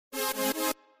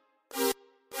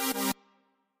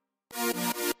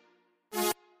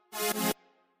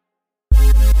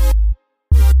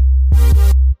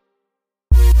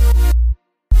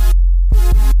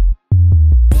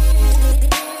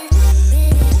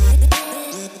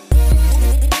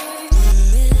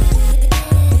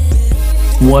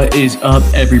What is up,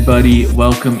 everybody?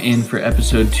 Welcome in for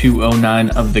episode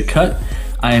 209 of The Cut.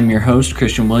 I am your host,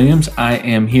 Christian Williams. I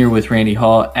am here with Randy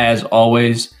Hall, as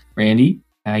always. Randy,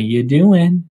 how you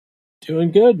doing?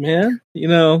 Doing good, man. You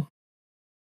know,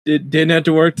 didn't have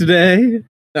to work today.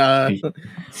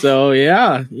 So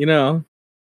yeah, you know.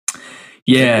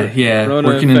 Yeah. Corona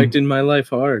affecting my life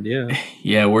hard, yeah.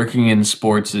 Yeah, working in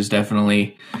sports is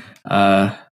definitely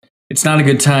it's not a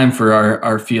good time for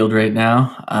our field right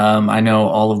now. I know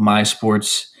all of my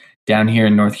sports down here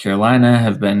in North Carolina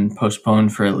have been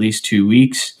postponed for at least 2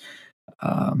 weeks.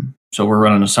 So we're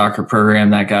running a soccer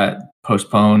program that got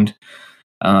postponed.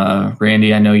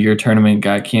 Randy, I know your tournament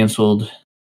got canceled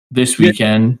this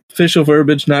weekend. Official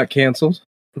verbiage, not canceled.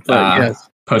 But yes.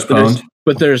 Postponed.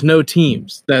 But there's no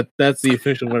teams. That's the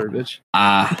official verbiage.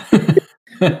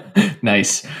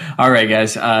 Nice. All right,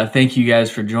 guys. Thank you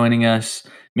guys for joining us.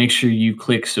 Make sure you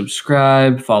click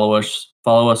subscribe. Follow us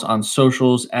on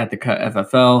socials at The Cut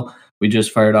FFL. We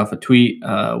just fired off a tweet.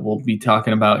 We'll be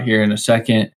talking about here in a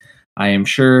second, I am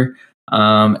sure.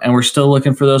 And we're still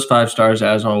looking for those 5 stars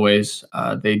as always.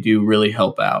 They do really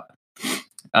help out.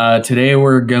 Today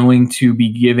we're going to be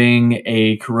giving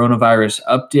a coronavirus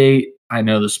update. I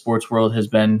know the sports world has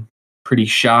been pretty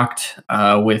shocked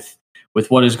with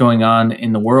what is going on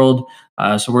in the world.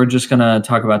 So we're just going to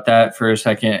talk about that for a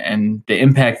second and the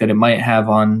impact that it might have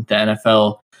on the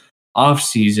NFL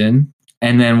offseason.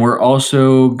 And then we're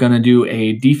also going to do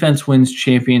a defense wins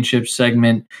championship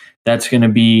segment. That's going to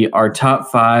be our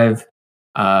top 5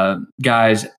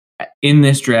 guys in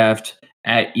this draft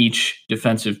at each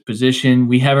defensive position.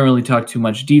 We haven't really talked too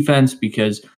much defense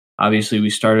because obviously we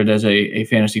started as a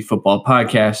fantasy football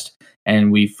podcast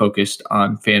and we focused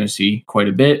on fantasy quite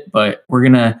a bit, but we're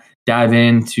going to dive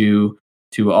into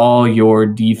all your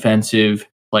defensive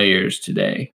players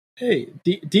today. Hey,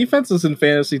 defense is in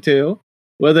fantasy too.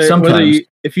 Whether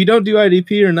if you don't do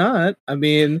IDP or not, I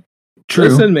mean, true.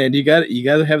 Listen, man, you got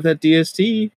to have that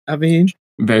DST. I mean,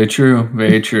 very true.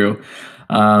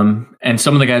 And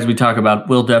some of the guys we talk about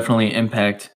will definitely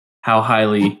impact how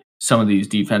highly some of these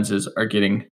defenses are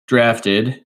getting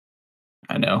drafted.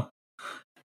 I know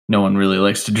no one really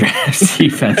likes to draft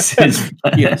defenses.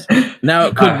 Yes. Now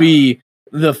it could be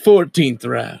the 14th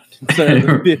draft instead of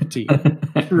the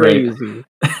 15th. Crazy.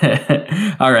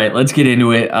 All right, let's get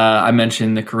into it. I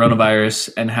mentioned the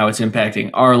coronavirus and how it's impacting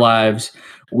our lives.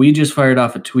 We just fired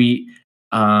off a tweet.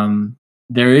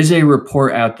 There is a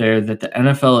report out there that the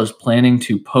NFL is planning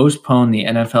to postpone the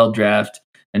NFL draft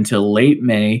until late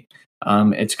May.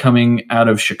 It's coming out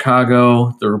of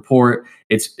Chicago. The report,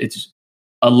 it's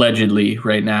allegedly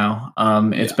right now.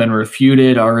 It's been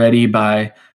refuted already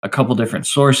by a couple different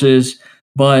sources,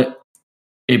 but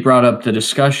it brought up the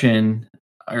discussion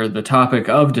or the topic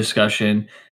of discussion.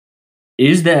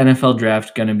 Is the NFL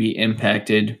draft going to be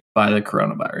impacted by the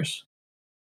coronavirus?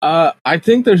 I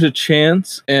think there's a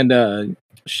chance, and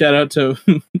shout out to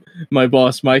my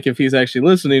boss, Mike, if he's actually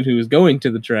listening, who is going to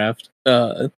the draft.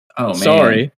 Man.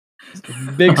 Sorry.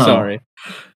 Big sorry.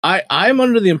 I'm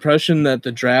under the impression that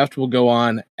the draft will go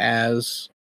on as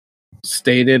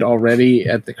stated already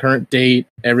at the current date,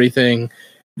 everything.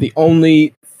 The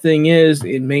only thing is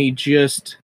there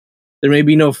may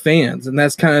be no fans, and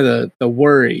that's kind of the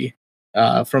worry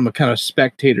from a kind of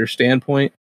spectator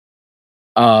standpoint.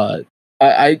 I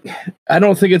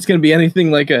don't think it's going to be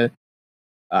anything like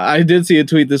I did see a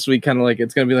tweet this week, kind of like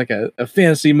it's going to be like a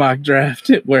fantasy mock draft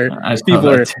where people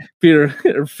are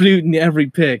fluting every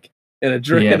pick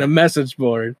in a message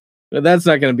board. But that's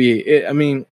not going to be it. I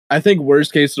mean, I think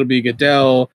worst case it'll be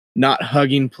Goodell not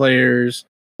hugging players,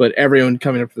 but everyone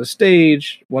coming up to the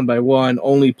stage one by one,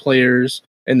 only players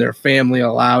and their family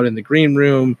allowed in the green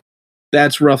room.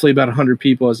 That's roughly about 100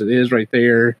 people as it is right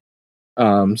there.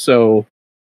 So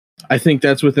I think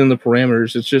that's within the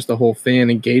parameters. It's just the whole fan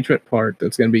engagement part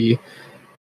that's going to be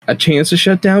a chance to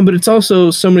shut down, but it's also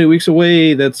so many weeks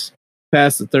away. That's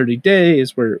past the 30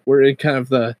 days. We're in kind of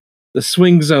the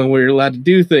swing zone where you're allowed to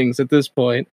do things at this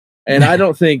point. And I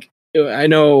don't think, I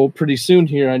know pretty soon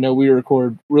here, I know we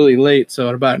record really late, so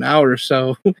in about an hour or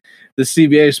so, the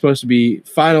CBA is supposed to be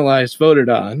finalized, voted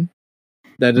on.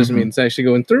 That doesn't mean it's actually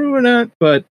going through or not,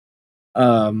 but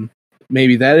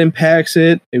maybe that impacts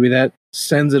it. Maybe that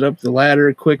sends it up the ladder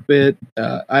a quick bit.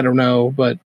 I don't know,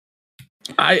 but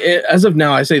as of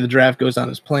now, I say the draft goes on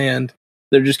as planned.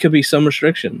 There just could be some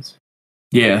restrictions.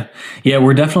 Yeah,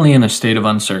 we're definitely in a state of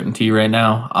uncertainty right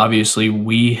now. Obviously,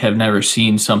 we have never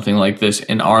seen something like this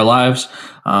in our lives.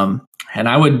 And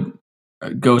I would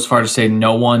go as far to say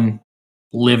no one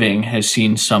living has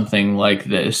seen something like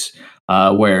this,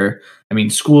 where, I mean,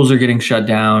 schools are getting shut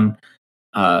down.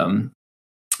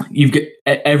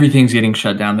 everything's getting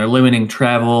shut down. They're limiting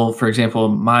travel. For example,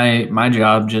 my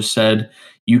job just said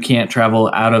you can't travel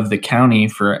out of the county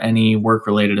for any work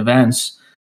related events,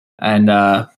 and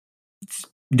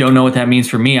don't know what that means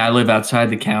for me. I live outside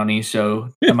the county, so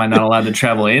am I not allowed to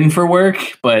travel in for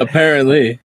work? But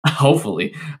apparently,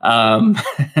 hopefully,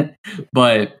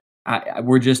 but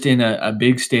we're just in a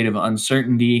big state of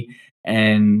uncertainty,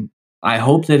 and I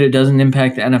hope that it doesn't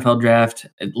impact the NFL draft.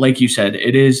 Like you said,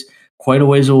 it is quite a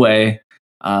ways away.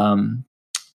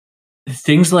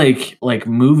 Things like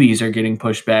movies are getting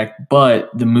pushed back, but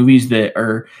the movies that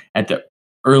are at the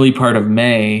early part of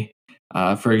May,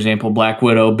 for example, Black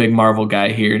Widow, big Marvel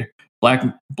guy here,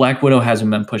 Black Widow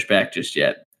hasn't been pushed back just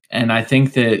yet. And I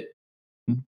think that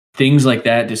things like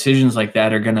that, decisions like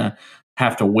that, are going to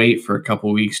have to wait for a couple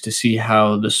of weeks to see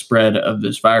how the spread of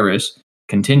this virus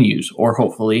continues, or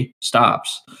hopefully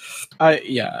stops. I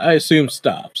assume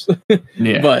stops.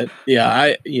 Yeah. But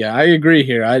I agree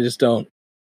here. I just don't.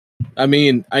 I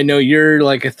mean, I know you're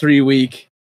like a 3-week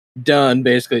done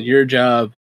basically at your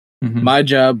job. Mm-hmm. My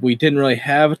job, we didn't really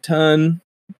have a ton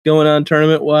going on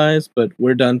tournament wise, but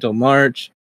we're done till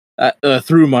March,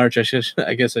 through March.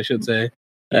 I guess I should say.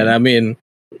 Yeah. And I mean,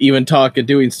 even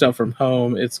doing stuff from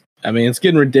home, it's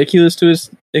getting ridiculous to this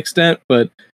extent,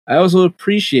 but I also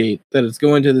appreciate that it's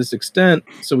going to this extent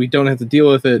so we don't have to deal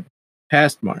with it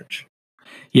past March.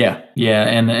 Yeah.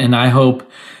 And I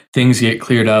hope things get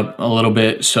cleared up a little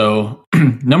bit. So,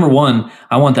 number one,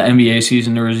 I want the NBA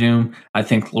season to resume. I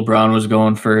think LeBron was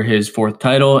going for his 4th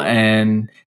title, and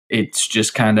it's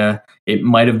just it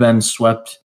might have been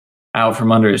swept out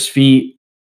from under his feet.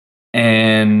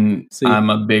 And I'm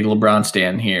a big LeBron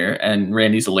stan here, and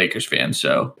Randy's a Lakers fan.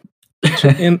 So,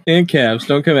 and Cavs,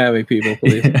 don't come at me, people,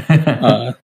 please.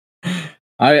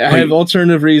 I have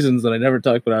alternative reasons that I never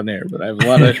talk about on air, but I have a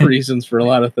lot of reasons for a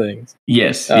lot of things.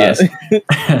 Yes.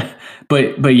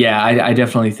 But yeah, I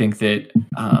definitely think that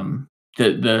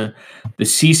the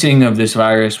ceasing of this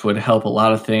virus would help a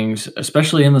lot of things,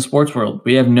 especially in the sports world.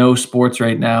 We have no sports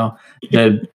right now.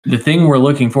 The thing we're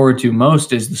looking forward to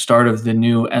most is the start of the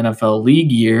new NFL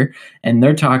league year, and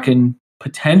they're talking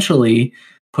potentially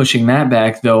pushing that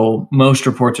back, though most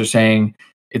reports are saying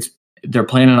they're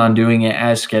planning on doing it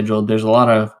as scheduled. There's a lot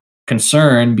of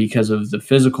concern because of the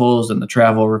physicals and the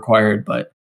travel required,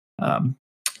 but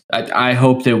I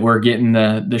hope that we're getting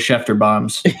the Schefter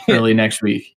bombs early next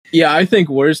week. Yeah, I think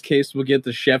worst case we'll get the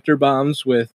Schefter bombs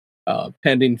with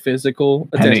pending physical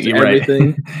attached to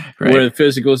everything, right. Where the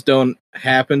physicals don't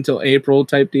happen till April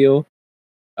type deal.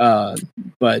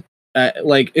 But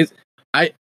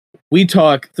we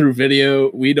talk through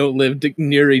video. We don't live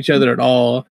near each other at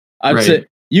all. I'd say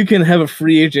you can have a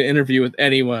free agent interview with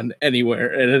anyone,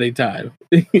 anywhere, at any time.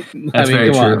 That's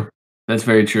very true. That's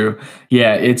very true.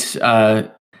 Yeah,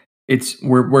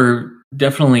 we're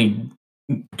definitely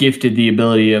gifted the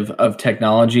ability of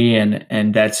technology,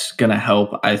 and that's going to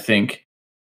help, I think,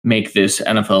 make this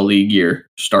NFL league year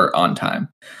start on time.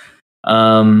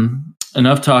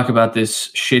 Enough talk about this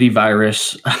shitty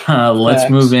virus. Let's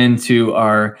move into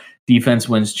our defense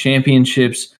wins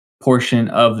championships portion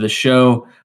of the show.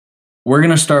 We're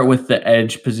going to start with the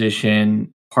edge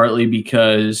position, partly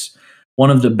because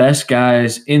one of the best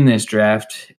guys in this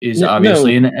draft is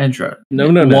obviously an edge rusher.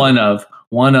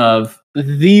 One of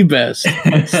the best.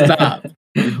 Stop.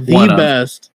 The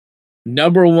best.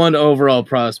 Number 1 overall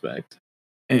prospect.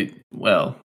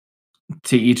 Well,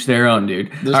 to each their own,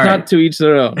 dude. There's all not right. To each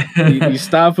their own. You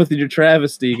stop with your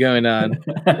travesty going on,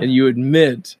 and you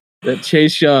admit that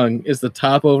Chase Young is the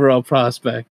top overall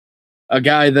prospect. A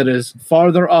guy that is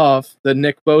farther off than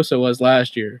Nick Bosa was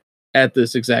last year at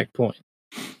this exact point.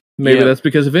 Maybe that's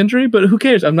because of injury, but who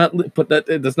cares? That's not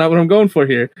what I'm going for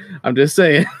here. I'm just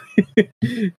saying.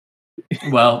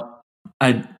 Well,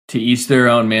 to each their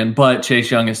own, man. But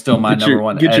Chase Young is still my number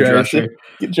 1 edge rusher.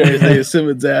 Get Isaiah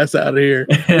Simmons' ass out of here.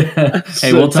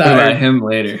 Hey, we'll talk about him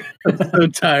later. I'm so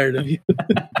tired of you.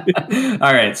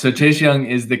 All right, so Chase Young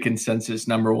is the consensus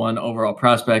number 1 overall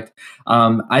prospect.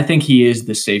 I think he is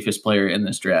the safest player in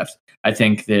this draft. I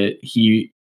think that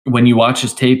when you watch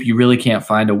his tape, you really can't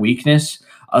find a weakness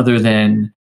other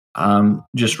than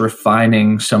just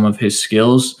refining some of his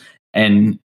skills.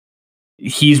 And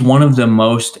he's one of the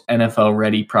most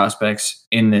NFL-ready prospects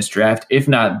in this draft, if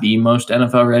not the most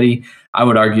NFL-ready. I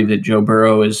would argue that Joe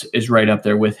Burrow is right up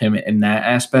there with him in that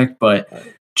aspect, but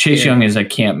Chase Young is a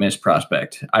can't-miss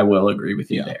prospect. I will agree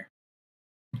with you there.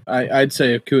 I'd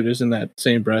say Okuda's in that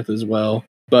same breath as well.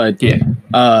 But Chase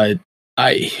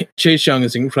Young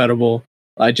is incredible.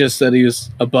 I just said he was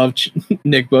above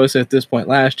Nick Bosa at this point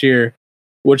last year,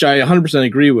 which I 100%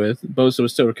 agree with. Bosa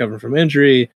was still recovering from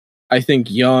injury. I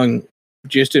think Young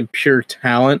just in pure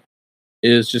talent,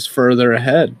 is just further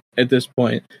ahead at this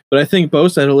point. But I think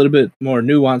Bosa had a little bit more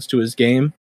nuance to his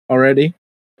game already,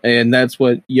 and that's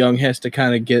what Young has to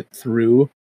kind of get through.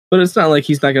 But it's not like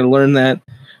he's not going to learn that.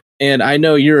 And I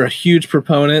know you're a huge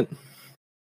proponent,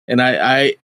 and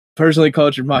I personally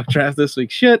called your mock draft this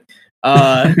week shit.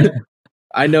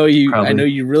 I know you. Probably. I know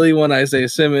you really want Isaiah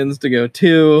Simmons to go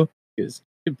too,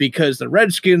 because the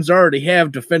Redskins already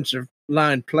have defensive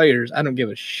line players. I don't give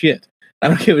a shit.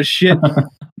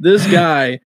 This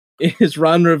guy is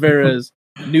Ron Rivera's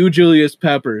new Julius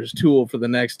Peppers tool for the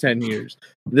next 10 years.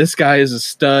 This guy is a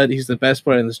stud. He's the best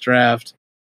player in this draft.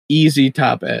 Easy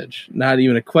top edge. Not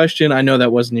even a question. I know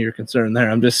that wasn't your concern there.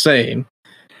 I'm just saying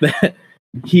that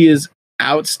he is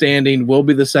outstanding, will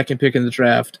be the second pick in the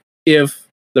draft if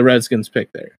the Redskins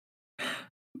pick there.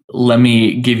 Let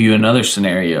me give you another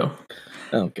scenario.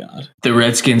 Oh, God. The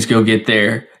Redskins go get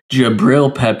their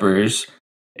Jabril Peppers,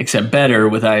 except better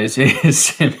with Isaiah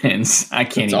Simmons. I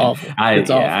can't It's even. awful. I It's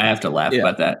awful. have to laugh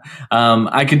about that.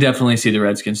 I could definitely see the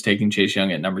Redskins taking Chase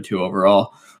Young at number 2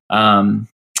 overall.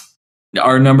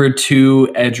 Our number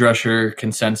 2 edge rusher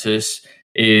consensus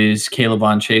is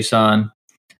K'Lavon Chaisson.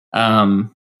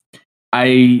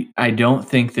 I don't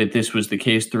think that this was the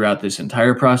case throughout this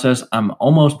entire process. I'm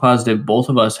almost positive both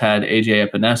of us had AJ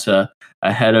Epinesa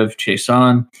ahead of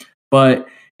Chaisson, but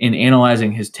in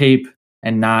analyzing his tape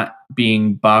and not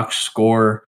being box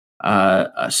score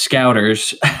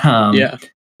scouters,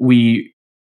 we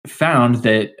found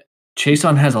that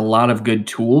Chaisson has a lot of good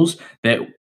tools that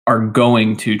are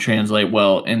going to translate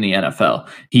well in the NFL.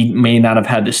 He may not have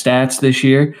had the stats this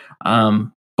year,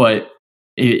 but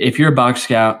if you're a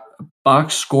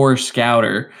box score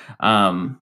scouter,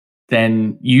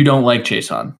 then you don't like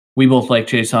Chaisson. We both like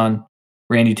Chaisson.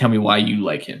 Randy, tell me why you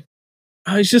like him.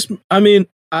 I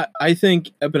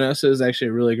think Epinesa is actually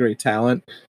a really great talent,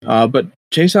 but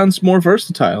Chaisson's more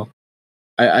versatile.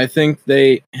 I think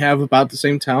they have about the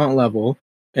same talent level,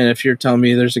 and if you're telling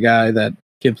me there's a guy that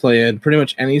can play in pretty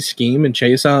much any scheme in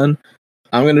Chaisson,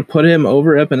 I'm going to put him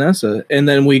over Epinesa. And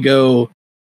then we go,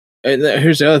 and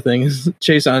here's the other thing, is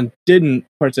Chaisson didn't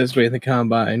participate in the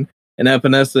combine, and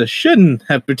Epinesa shouldn't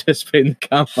have participated in the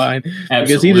combine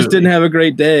because he just didn't have a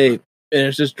great day, and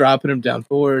it's just dropping him down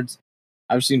boards.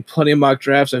 I've seen plenty of mock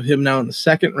drafts of him now in the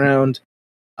second round.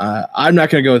 I'm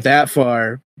not going to go that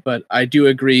far, but I do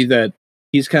agree that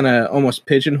he's kind of almost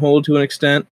pigeonholed to an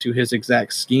extent to his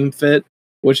exact scheme fit,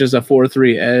 which is a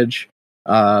 4-3 edge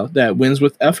that wins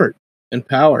with effort and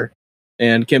power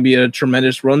and can be a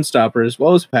tremendous run stopper as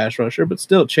well as a pass rusher. But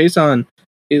still, Chaisson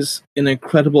is an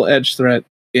incredible edge threat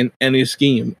in any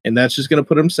scheme, and that's just going to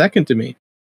put him second to me.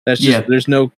 That's just there's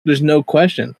no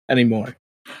question anymore.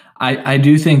 I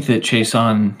do think that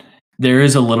Chaisson, there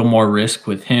is a little more risk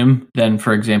with him than,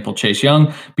 for example, Chase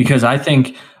Young, because I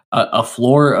think a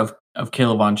floor of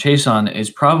K'Lavon Chaisson is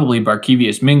probably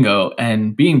Barkevious Mingo.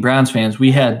 And being Browns fans,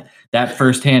 we had that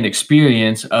firsthand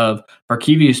experience of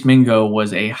Barkevious Mingo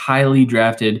was a highly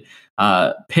drafted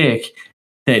pick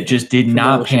that just did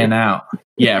not pan out.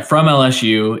 Yeah, from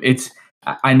LSU.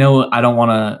 I know I don't want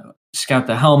to scout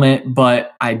the helmet,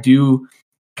 but I do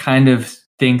kind of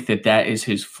think that is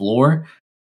his floor.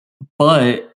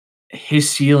 But his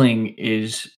ceiling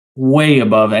is way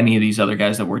above any of these other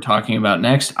guys that we're talking about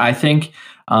next, I think.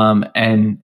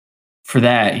 And for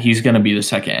that, he's going to be the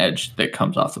second edge that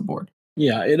comes off the board.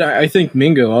 Yeah, I think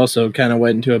Mingo also kind of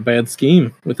went into a bad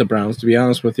scheme with the Browns, to be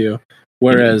honest with you.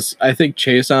 Whereas I think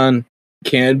Chaisson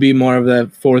can be more of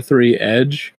that 4-3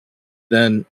 edge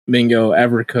than Mingo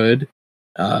ever could.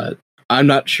 I'm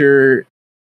not sure.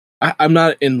 I'm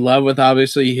not in love with,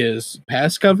 obviously, his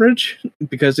pass coverage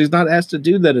because he's not asked to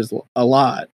do that a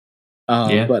lot.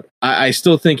 But I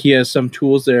still think he has some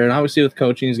tools there. And obviously with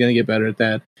coaching, he's going to get better at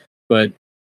that. But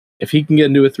if he can get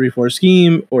into a 3-4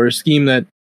 scheme or a scheme that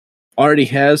already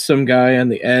has some guy on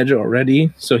the edge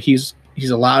already, so he's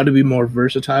allowed to be more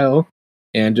versatile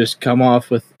and just come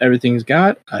off with everything he's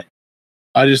got,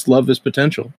 I just love his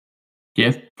potential.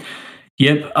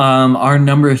 Yep. Our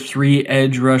number 3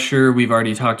 edge rusher, we've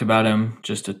already talked about him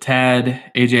just a tad,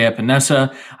 AJ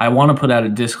Epinesa. I want to put out a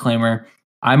disclaimer.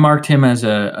 I marked him as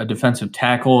a defensive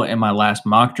tackle in my last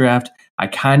mock draft. I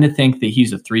kind of think that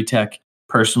he's a 3-tech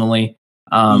personally.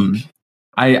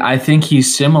 I think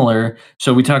he's similar.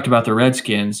 So we talked about the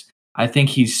Redskins. I think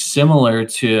he's similar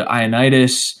to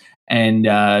Ioannidis and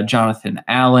Jonathan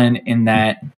Allen in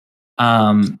that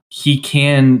he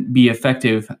can be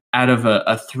effective out of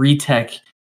a 3-tech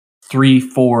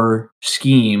 3-4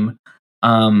 scheme.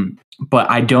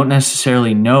 But I don't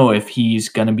necessarily know if he's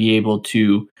going to be able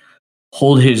to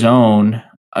hold his own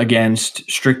against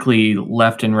strictly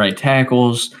left and right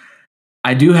tackles.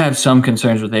 I do have some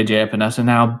concerns with AJ Epinesa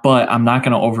now, but I'm not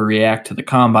going to overreact to the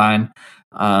combine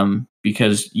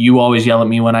because you always yell at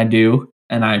me when I do,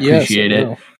 and I Yes, I appreciate it.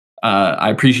 will. I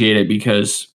appreciate it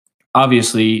because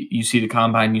obviously you see the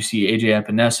combine, you see AJ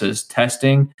Epinesa's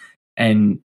testing,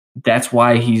 and that's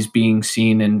why he's being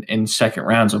seen in second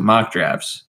rounds of mock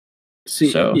drafts.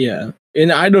 See, So yeah,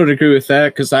 and I don't agree with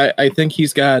that because I think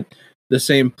he's got the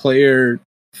same player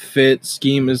fit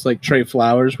scheme as like Trey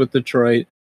Flowers with Detroit,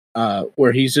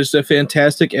 where he's just a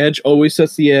fantastic edge, always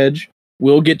sets the edge,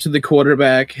 will get to the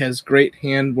quarterback, has great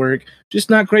handwork, just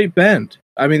not great bend.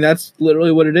 I mean, that's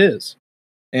literally what it is.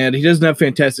 And he doesn't have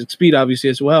fantastic speed, obviously,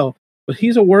 as well, but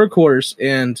he's a workhorse.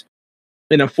 And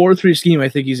in a 4-3 scheme, I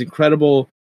think he's incredible.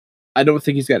 I don't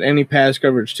think he's got any pass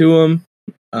coverage to him.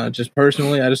 Just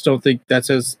personally, I just don't think that's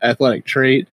his athletic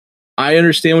trait. I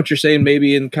understand what you're saying,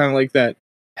 maybe in kind of like that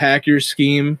Packers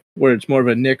scheme where it's more of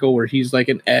a nickel where he's like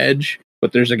an edge,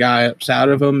 but there's a guy outside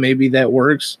of him. Maybe that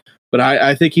works. But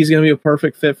I think he's going to be a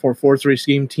perfect fit for a 4-3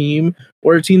 scheme team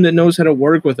or a team that knows how to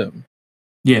work with him.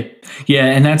 Yeah,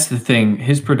 and that's the thing.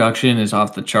 His production is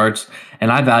off the charts,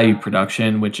 and I value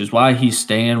production, which is why he's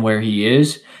staying where he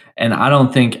is. And I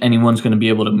don't think anyone's going to be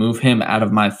able to move him out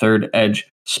of my third edge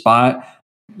spot.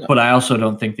 No. But I also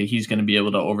don't think that he's going to be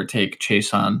able to overtake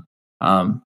Chason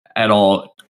at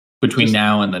all between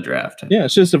now and the draft. Yeah,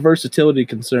 it's just a versatility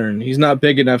concern. He's not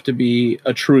big enough to be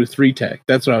a true 3-tech.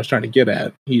 That's what I was trying to get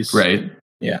at. He's right.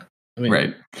 Yeah, I mean,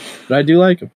 right. But I do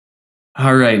like him.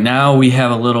 All right, now we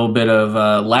have a little bit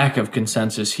of lack of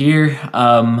consensus here.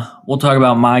 We'll talk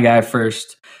about my guy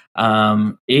first.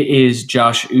 It is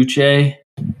Josh Uche.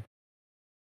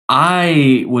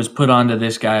 I was put onto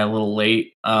this guy a little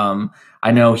late.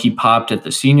 I know he popped at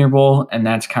the Senior Bowl, and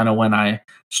that's kind of when I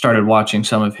started watching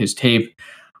some of his tape.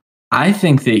 I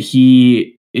think that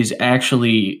he is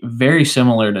actually very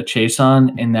similar to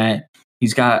Chason in that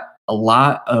he's got a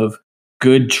lot of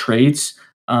good traits,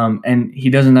 and he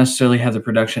doesn't necessarily have the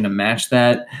production to match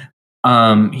that.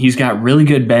 He's got really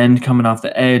good bend coming off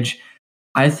the edge.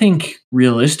 I think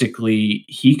realistically,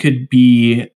 he could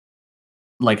be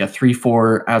like a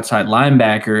 3-4 outside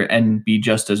linebacker and be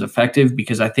just as effective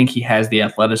because I think he has the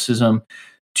athleticism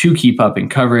to keep up in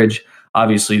coverage.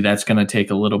 Obviously, that's going to take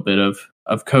a little bit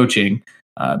of coaching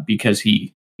because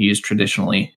he is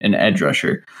traditionally an edge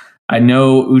rusher. I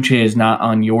know Uche is not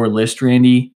on your list,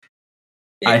 Randy.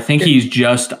 I think he's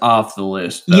just off the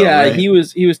list, though, yeah, right? he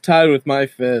was tied with my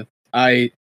fifth. I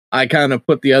kind of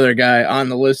put the other guy on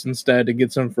the list instead to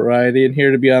get some variety in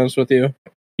here, to be honest with you.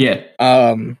 Yeah.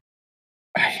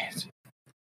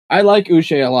 I like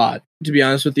Uche a lot, to be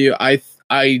honest with you.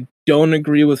 I don't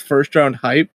agree with first round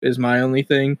hype is my only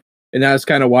thing, and that's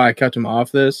kind of why I kept him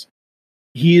off this.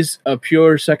 He's a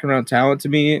pure second round talent to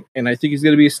me, and I think he's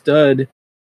going to be a stud.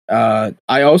 I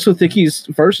also think he's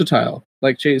versatile,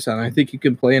 like Chason. I think he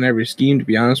can play in every scheme, to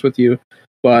be honest with you.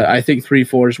 But I think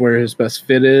 3-4 is where his best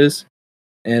fit is,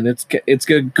 and it's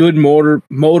a good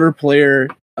motor player.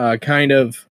 Kind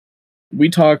of, we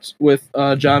talked with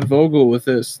John Vogel with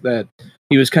this that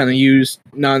he was kind of used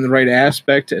not in the right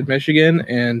aspect at Michigan,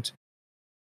 and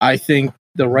I think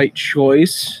the right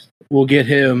choice will get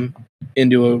him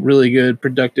into a really good,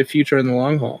 productive future in the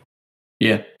long haul.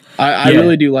 Yeah. I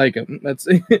really do like him. That's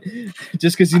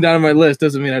just because he's not on my list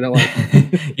doesn't mean I don't like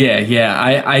him.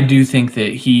 yeah. I do think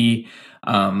that he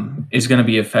is going to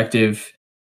be effective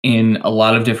in a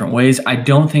lot of different ways. I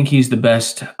don't think he's the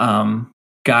best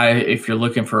guy if you're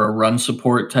looking for a run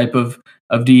support type of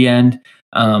D end.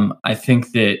 I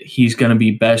think that he's going to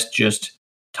be best just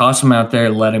toss him out there,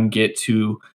 let him get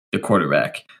to the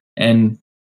quarterback. And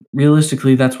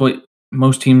realistically, that's what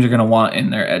most teams are going to want in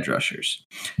their edge rushers.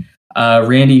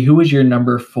 Randy, who was your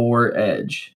number 4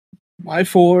 edge? My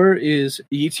 4 is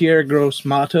Yetur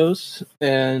Gross-Matos,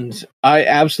 and I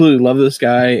absolutely love this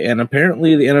guy, and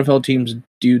apparently the NFL teams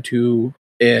do too,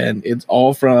 and it's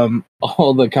all from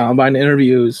all the combine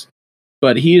interviews,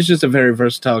 but he is just a very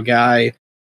versatile guy,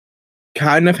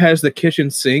 kind of has the kitchen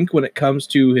sink when it comes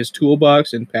to his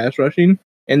toolbox and pass rushing,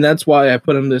 and that's why I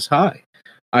put him this high.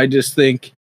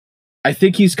 I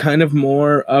think he's kind of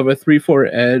more of a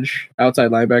 3-4 edge outside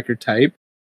linebacker type,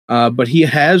 but he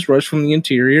has rushed from the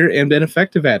interior and been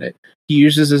effective at it. He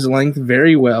uses his length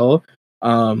very well.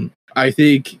 I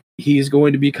think he's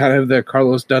going to be kind of the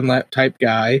Carlos Dunlap type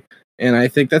guy, and I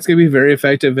think that's going to be very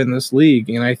effective in this league,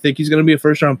 and I think he's going to be a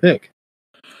first-round pick.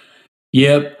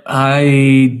 Yep,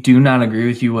 I do not agree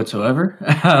with you whatsoever.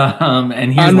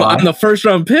 And here's why. On the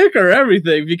first-round pick or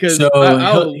everything, because so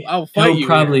I'll fight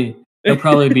you. He'll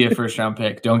probably be a first-round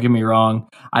pick. Don't get me wrong.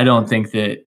 I don't think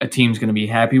that a team's going to be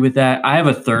happy with that. I have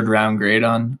a 3rd round grade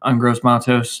on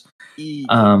Gross-Matos.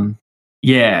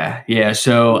 Yeah.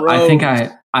 So I think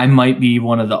I might be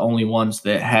one of the only ones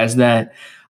that has that.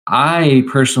 I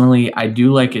personally, I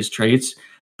do like his traits,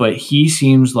 but he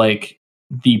seems like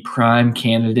the prime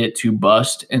candidate to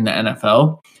bust in the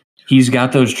NFL. He's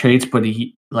got those traits, but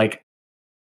he like,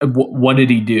 what did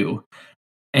he do?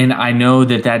 And I know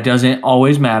that doesn't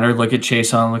always matter. Look at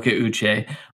Chason, look at Uche,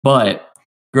 but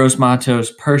Gross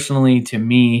Matos, personally, to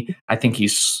me, I think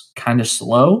he's kind of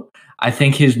slow. I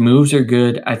think his moves are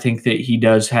good. I think that he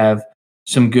does have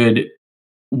some good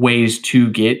ways to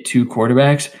get to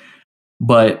quarterbacks,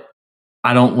 but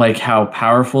I don't like how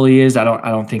powerful he is. I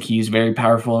don't think he's very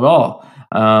powerful at all.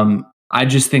 I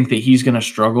just think that he's going to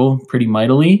struggle pretty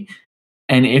mightily.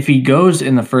 And if he goes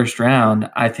in the first round,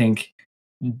 I think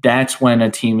that's when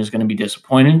a team is going to be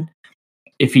disappointed.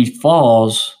 If he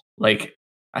falls, like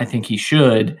I think he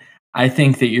should, I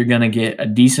think that you're going to get a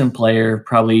decent player,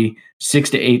 probably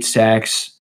 6 to 8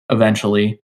 sacks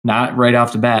eventually, not right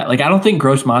off the bat. Like I don't think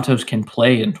Gross Matos can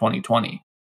play in 2020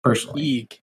 personally.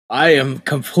 Eek. I am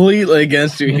completely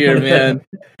against you here, man.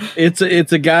 It's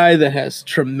a guy that has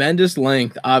tremendous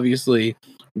length, obviously,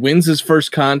 wins his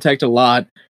first contact a lot,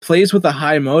 plays with a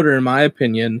high motor, in my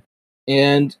opinion,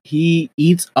 and he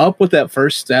eats up with that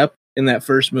first step in that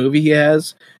first movie he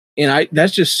has. And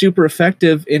that's just super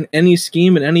effective in any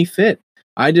scheme and any fit.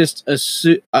 I'm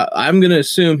going to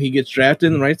assume he gets drafted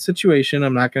in the right situation.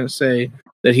 I'm not going to say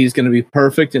that he's going to be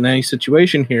perfect in any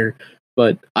situation here,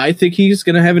 but I think he's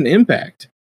going to have an impact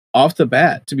off the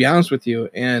bat, to be honest with you.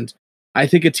 And I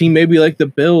think a team maybe like the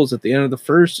Bills at the end of the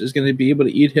first is going to be able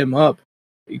to eat him up,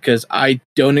 because I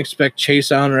don't expect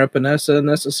Chason or Epinesa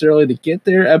necessarily to get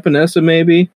there. Epinesa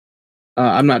maybe.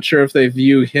 I'm not sure if they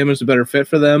view him as a better fit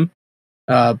for them.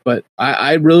 But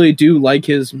I really do like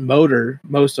his motor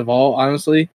most of all,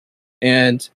 honestly.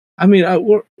 And I mean,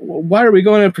 why are we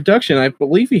going in production? I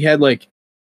believe he had like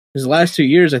his last 2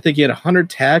 years. I think he had 100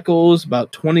 tackles,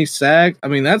 about 20 sacks. I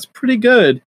mean, that's pretty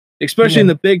good, especially in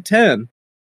the Big Ten.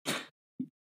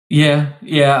 Yeah,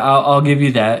 I'll give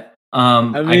you that.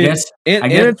 I guess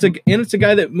it's a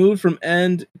guy that moved from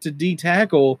end to D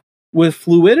tackle with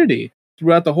fluidity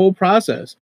throughout the whole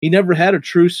process. He never had a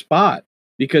true spot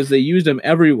because they used him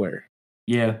everywhere.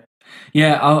 Yeah,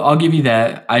 I'll give you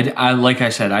that. I like I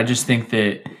said, I just think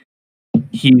that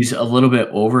he's a little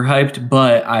bit overhyped,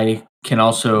 but I can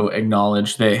also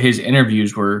acknowledge that his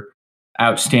interviews were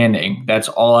outstanding. That's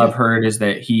all I've heard, is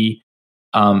that he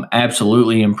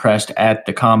absolutely impressed at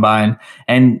the combine,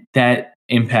 and that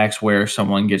impacts where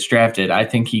someone gets drafted. I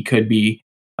think he could be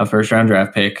a first round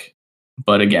draft pick,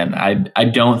 but again, I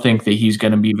don't think that he's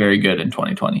going to be very good in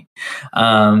 2020.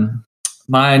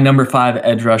 My number 5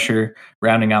 edge rusher,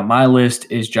 rounding out my list,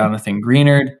 is Jonathan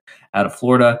Greenard out of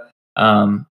Florida.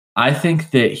 I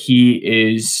think that he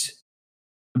is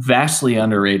vastly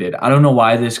underrated. I don't know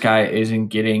why this guy isn't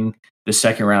getting the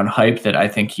second round hype that I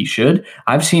think he should.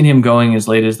 I've seen him going as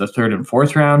late as the 3rd and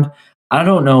 4th round. I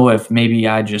don't know if maybe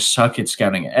I just suck at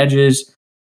scouting edges.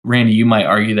 Randy, you might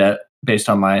argue that based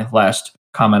on my last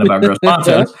comment about Gross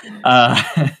Matos.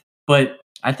 But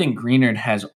I think Greenard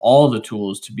has all the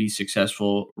tools to be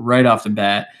successful right off the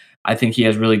bat. I think he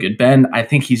has really good bend. I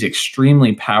think he's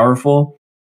extremely powerful.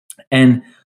 And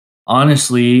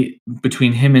honestly,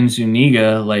 between him and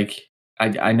Zuniga, like I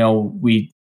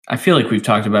feel like we've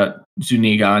talked about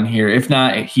Zuniga on here. If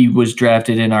not, he was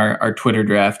drafted in our Twitter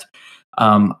draft.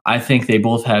 I think they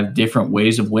both have different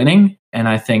ways of winning, and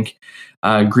I think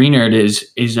Greenard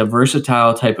is a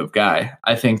versatile type of guy.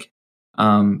 I think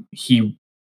he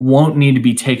won't need to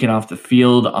be taken off the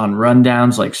field on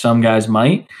rundowns like some guys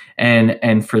might,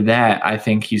 and for that, I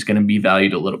think he's going to be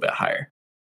valued a little bit higher.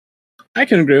 I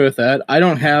can agree with that. I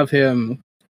don't have him,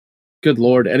 good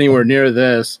Lord, anywhere near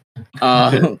this.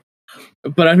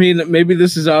 But I mean, maybe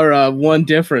this is our one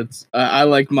difference. I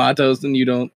like Matos and you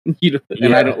don't,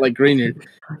 and I don't like Greenard.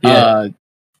 Yeah.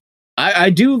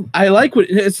 I like what,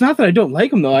 it's not that I don't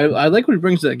like him though. I like what he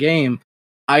brings to the game.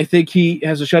 I think he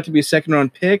has a shot to be a second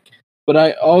round pick, but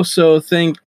I also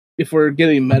think if we're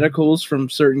getting medicals from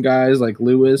certain guys like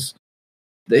Lewis,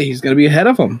 that he's going to be ahead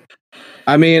of him.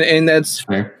 I mean, and that's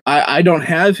fair. I don't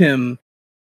have him.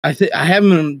 I have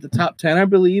him in the top 10, I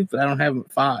believe, but I don't have him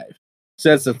at 5. So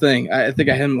that's the thing. I think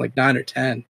I have him like 9 or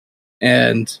 10,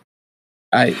 and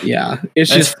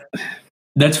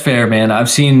that's fair, man. I've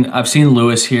seen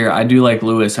Lewis here. I do like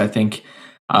Lewis. I think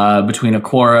between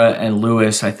Okora and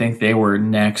Lewis, I think they were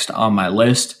next on my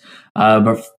list.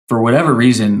 But for whatever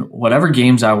reason, whatever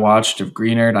games I watched of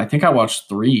Greenard, I think I watched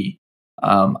 3.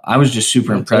 I was just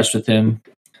super impressed with him.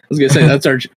 I was gonna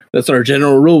say that's our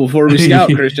general rule before we scout,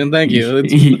 Christian. Thank you.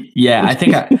 Yeah, I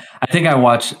think I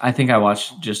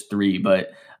watched just 3,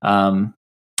 but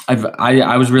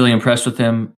I was really impressed with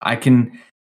him. I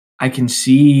can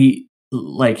see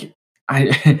like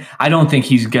I don't think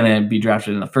he's gonna be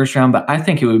drafted in the first round, but I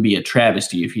think it would be a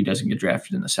travesty if he doesn't get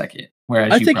drafted in the second.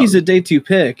 Whereas I think he's a day 2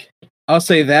 pick. I'll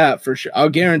say that for sure. I'll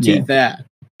guarantee that.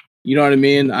 You know what I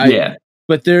mean? Yeah.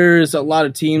 But there's a lot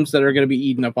of teams that are going to be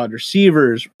eating up wide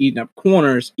receivers, eating up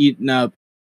corners, eating up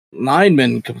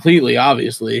linemen completely,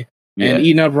 obviously, and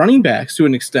eating up running backs to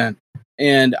an extent.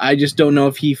 And I just don't know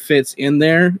if he fits in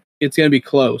there. It's going to be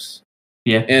close.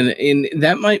 Yeah. And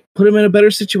that might put him in a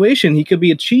better situation. He could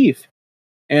be a chief.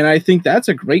 And I think that's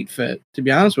a great fit, to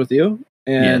be honest with you.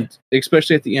 And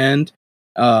especially at the end.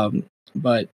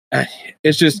 But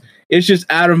it's just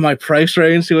out of my price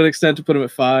range to an extent to put him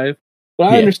at 5.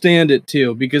 But I understand it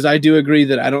too, because I do agree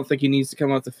that I don't think he needs to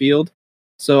come off the field.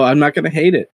 So I'm not going to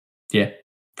hate it. Yeah,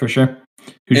 for sure.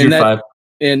 Who's your 5?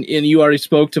 And you already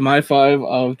spoke to my 5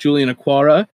 of Julian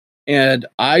Okwara. And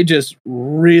I just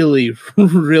really,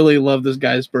 really love this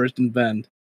guy's burst and bend.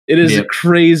 It is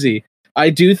crazy. I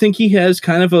do think he has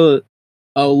kind of a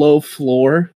low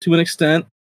floor to an extent.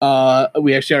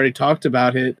 We actually already talked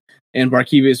about it in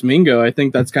Barkevius Mingo. I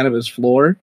think that's kind of his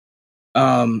floor.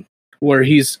 Where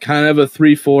he's kind of a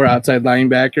 3-4 outside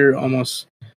linebacker, almost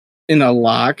in a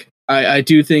lock. I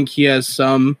do think he has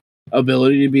some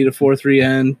ability to beat a 4-3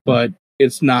 end, but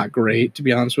it's not great, to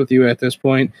be honest with you, at this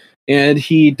point. And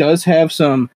he does have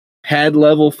some head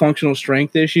level functional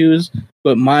strength issues,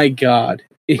 but my God,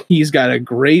 he's got a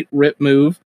great rip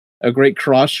move, a great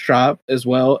cross chop as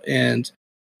well, and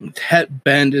that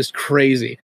bend is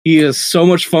crazy. He has so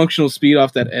much functional speed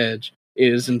off that edge.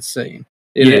 It is insane.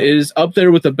 It is up there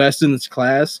with the best in this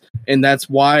class, and that's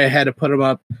why I had to put him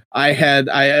up.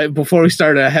 Before we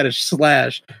started, I had a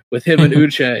slash with him and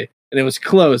Uche, and it was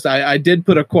close. I did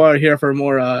put a quad here for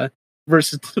more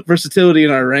versatility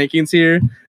in our rankings here,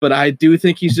 but I do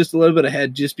think he's just a little bit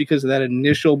ahead just because of that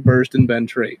initial burst and bend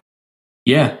trait.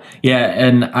 Yeah,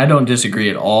 and I don't disagree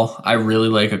at all. I really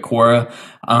like Okwara.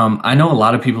 I know a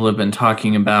lot of people have been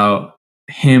talking about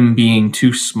him being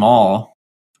too small,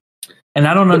 and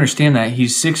I don't understand that.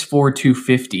 He's 6'4",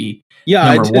 250,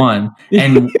 number one.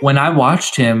 And when I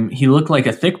watched him, he looked like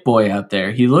a thick boy out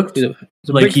there. He looked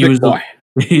like he was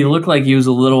he looked like he was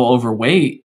a little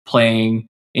overweight playing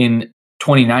in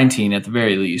 2019 at the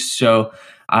very least. So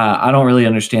I don't really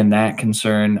understand that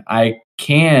concern. I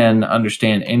can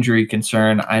understand injury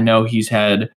concern. I know he's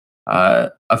had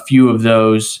a few of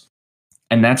those,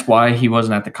 and that's why he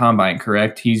wasn't at the combine,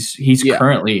 correct? He's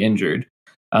currently injured.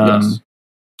 Yes.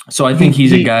 So I think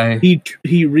he's a guy.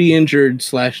 He re-injured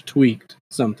 / tweaked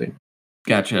something.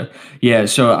 Gotcha. Yeah,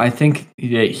 so I think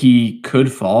that he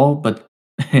could fall, but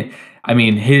I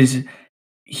mean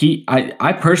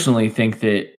I personally think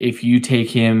that if you take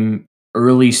him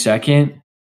early second,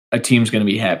 a team's going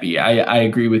to be happy. I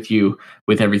agree with you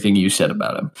with everything you said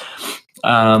about him.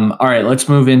 All right, let's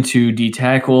move into D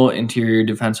tackle, interior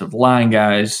defensive line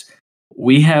guys.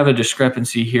 We have a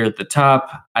discrepancy here at the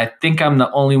top. I think I'm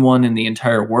the only one in the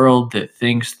entire world that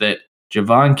thinks that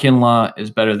Javon Kinlaw is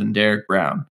better than Derek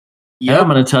Brown. Yep. And I'm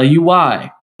going to tell you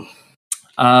why.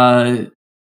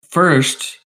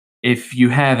 First, if you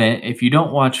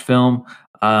don't watch film,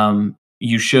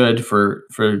 you should for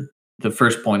the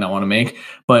first point I want to make.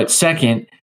 But second,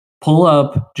 pull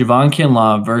up Javon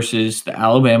Kinlaw versus the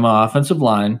Alabama offensive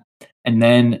line, and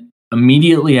then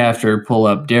immediately after pull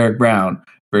up Derek Brown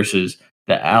versus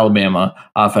the Alabama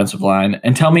offensive line,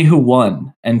 and tell me who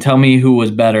won and tell me who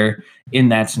was better in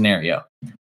that scenario.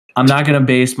 I'm not going to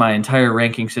base my entire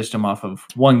ranking system off of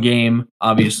one game,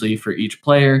 obviously, for each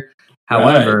player.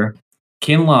 However,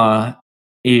 Kinlaw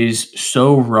is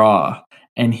so raw,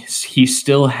 and he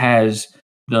still has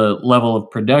the level of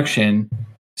production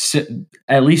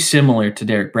at least similar to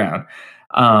Derek Brown.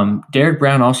 Derek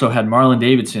Brown also had Marlon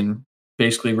Davidson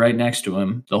basically right next to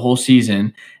him the whole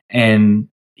season, and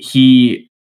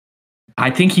I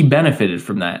think he benefited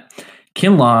from that.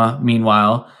 Kinlaw,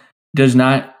 meanwhile, does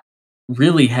not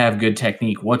really have good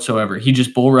technique whatsoever. He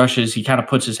just bull rushes. He kind of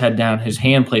puts his head down. His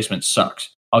hand placement sucks.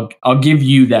 I'll give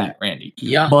you that, Randy.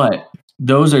 Yeah. But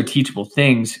those are teachable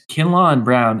things. Kinlaw and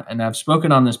Brown, and I've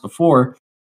spoken on this before,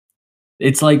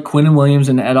 it's like Quinnen Williams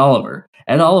and Ed Oliver.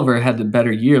 Ed Oliver had the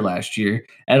better year last year.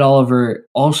 Ed Oliver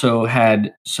also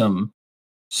had some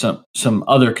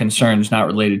other concerns not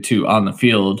related to on the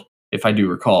field, if I do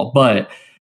recall. But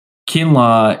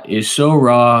Kinlaw is so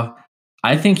raw.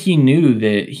 I think he knew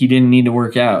that he didn't need to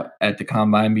work out at the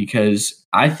combine because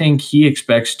I think he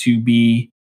expects to be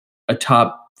a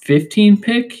top 15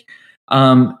 pick.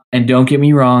 And don't get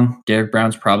me wrong, Derek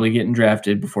Brown's probably getting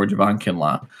drafted before Javon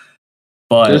Kinlaw.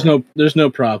 But there's no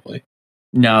probably.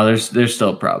 No, there's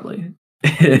still probably.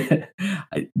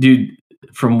 Dude,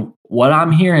 from what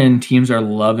I'm hearing, teams are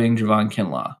loving Javon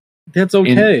Kinlaw. That's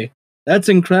okay. That's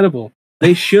incredible.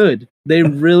 They should. They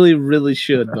really, really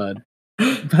should, bud.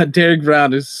 But Derek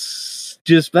Brown is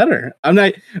just better.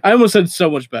 I almost said so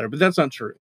much better, but that's not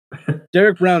true.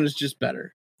 Derek Brown is just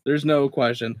better. There's no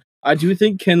question. I do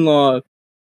think Kinlaw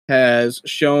has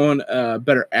shown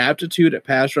better aptitude at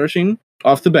pass rushing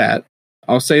off the bat.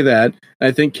 I'll say that.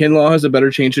 I think Kinlaw has a better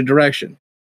change of direction.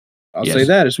 I'll say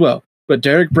that as well. But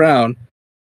Derek Brown,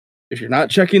 if you're not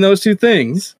checking those two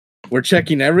things, we're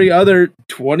checking every other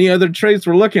 20 other traits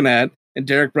we're looking at, and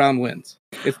Derek Brown wins.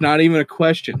 It's not even a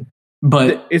question.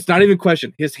 But it's not even a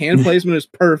question. His hand placement is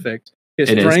perfect. His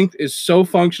strength is so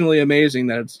functionally amazing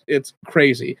that it's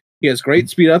crazy. He has great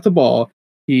speed at the ball.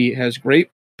 He has great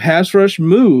pass rush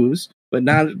moves, but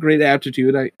not great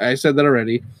aptitude. I said that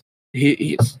already.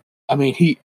 He's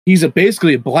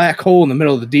basically a black hole in the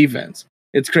middle of the defense.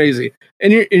 It's crazy.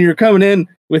 And you're coming in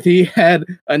with he had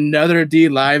another D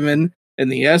lineman in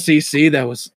the SEC that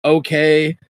was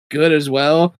good as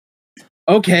well.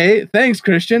 Okay, thanks,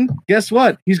 Christian. Guess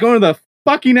what? He's going to the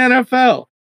fucking NFL.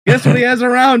 Guess what he has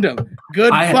around him? Good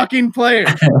fucking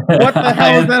players. What the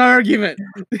hell is that argument?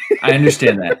 I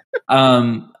understand that.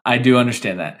 I do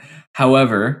understand that.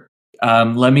 However,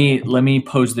 let me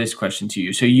pose this question to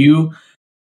you. So you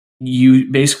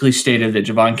basically stated that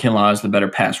Javon Kinlaw is the better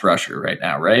pass rusher right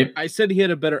now, right? I said he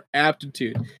had a better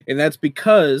aptitude, and that's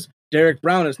because Derek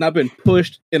Brown has not been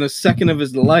pushed in a second of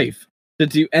his life to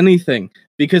do anything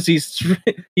because he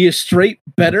is straight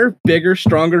better, bigger,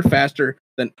 stronger, faster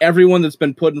than everyone that's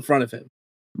been put in front of him.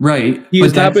 Right. He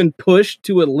has not been pushed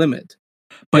to a limit.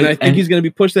 And I think he's going to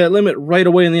be pushed to that limit right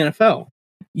away in the NFL.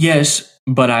 Yes,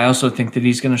 but I also think that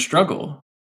he's going to struggle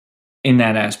in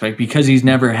that aspect because he's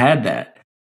never had that.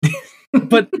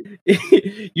 But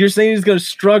you're saying he's going to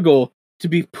struggle to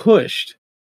be pushed.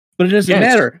 But it doesn't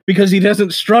matter because he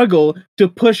doesn't struggle to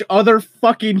push other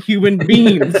fucking human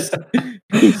beings.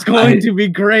 He's going to be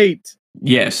great.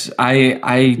 Yes,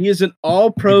 he is an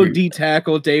all-pro D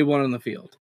tackle day one on the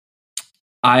field.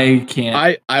 I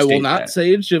can't. I will not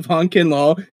say Javon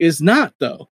Kinlaw is not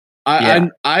though.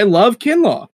 I love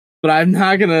Kinlaw, but I'm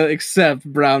not gonna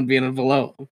accept Brown being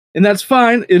below him. And that's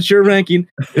fine. It's your ranking.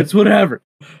 It's whatever.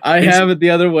 I have it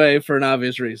the other way for an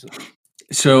obvious reason.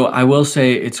 So I will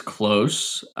say it's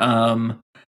close.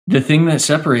 The thing that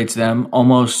separates them,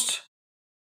 almost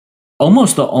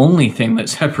the only thing that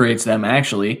separates them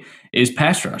actually, is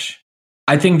pass rush.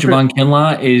 I think Javon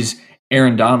Kinlaw is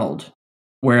Aaron Donald,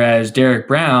 whereas Derek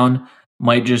Brown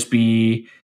might just be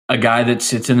a guy that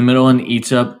sits in the middle and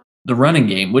eats up the running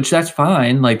game, which that's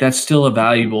fine. Like that's still a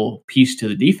valuable piece to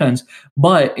the defense.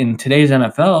 But in today's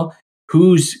NFL,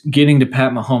 who's getting to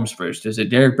Pat Mahomes first? Is it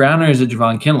Derek Brown or is it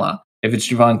Javon Kinlaw? If it's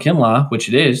Javon Kinlaw, which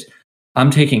it is,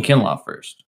 I'm taking Kinlaw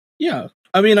first. Yeah.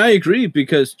 I mean, I agree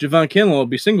because Javon Kinlaw will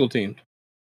be single teamed.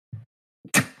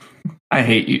 I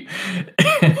hate you.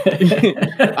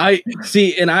 I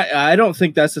see, and I don't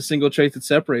think that's a single trait that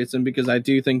separates them because I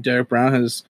do think Derek Brown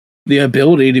has the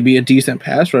ability to be a decent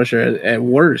pass rusher at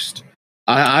worst.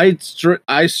 I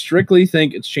strictly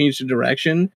think it's changed the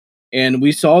direction, and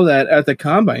we saw that at the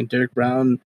combine. Derek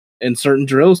Brown in certain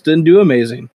drills didn't do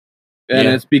amazing, and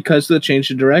it's because of the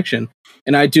change of direction.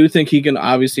 And I do think he can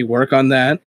obviously work on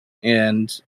that.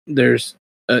 And there's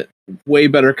way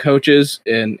better coaches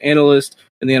and analysts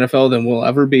in the NFL than we'll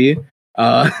ever be.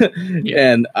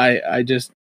 And I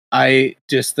just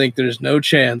think there's no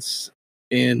chance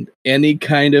in any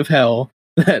kind of hell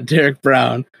that Derek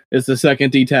Brown is the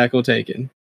second D tackle taken.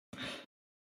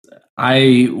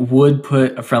 I would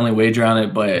put a friendly wager on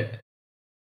it, but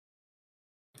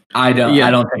I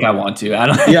don't think I want to. I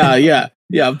don't.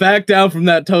 Yeah. Back down from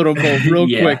that totem pole real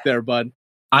quick there, bud.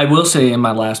 I will say in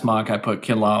my last mock, I put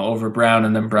Kinlaw over Brown,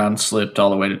 and then Brown slipped all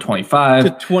the way to 25.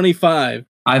 To 25.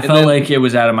 I felt like it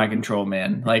was out of my control,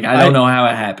 man. Like, I don't know how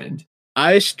it happened.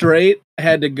 I straight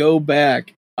had to go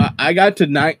back. I got to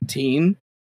 19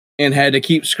 and had to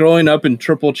keep scrolling up and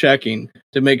triple checking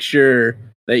to make sure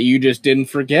that you just didn't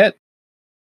forget.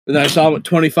 And then I saw him at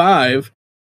 25.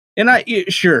 And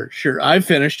sure, I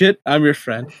finished it. I'm your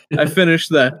friend. I finished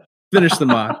the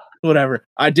mock. Whatever.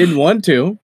 I didn't want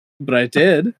to, but I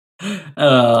did.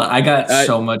 I got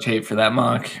so much hate for that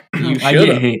mock. I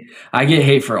get hate. I get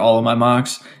hate for all of my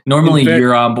mocks. Normally,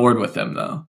 you're on board with them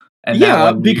though.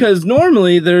 And because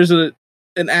normally there's an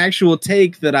actual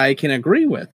take that I can agree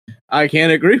with. I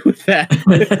can't agree with that.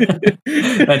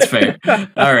 That's fair.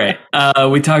 All right.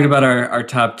 We talked about our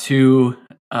top two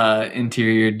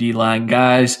interior D-line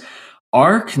guys.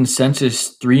 Our consensus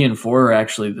 3 and 4 are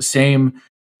actually the same.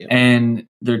 And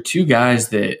they're two guys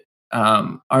that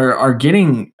are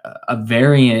getting a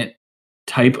variant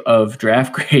type of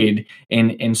draft grade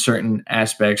in certain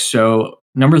aspects. So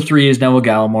number 3 is Neville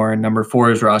Gallimore, and number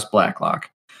 4 is Ross Blacklock.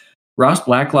 Ross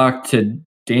Blacklock to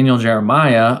Daniel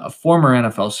Jeremiah, a former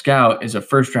NFL scout, is a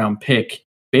first-round pick,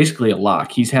 basically a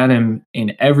lock. He's had him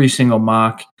in every single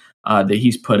mock that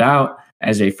he's put out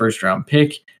as a first-round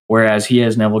pick, whereas he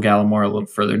has Neville Gallimore a little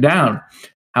further down.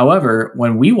 However,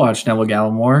 when we watch Neville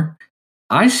Gallimore,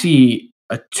 I see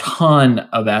a ton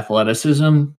of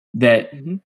athleticism that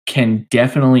can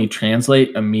definitely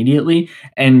translate immediately.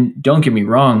 And don't get me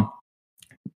wrong,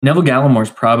 Neville Gallimore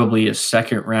is probably a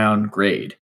second-round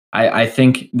grade. I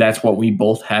think that's what we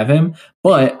both have him,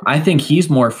 but I think he's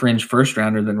more fringe first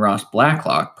rounder than Ross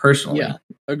Blacklock, personally. Yeah,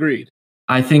 agreed.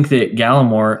 I think that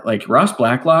Gallimore, like Ross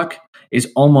Blacklock, is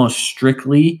almost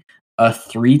strictly a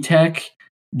 3-tech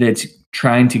that's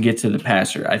trying to get to the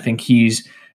passer. I think he's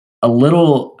a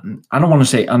little, I don't want to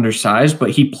say undersized,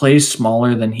 but he plays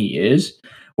smaller than he is.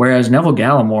 Whereas Neville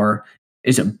Gallimore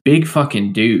is a big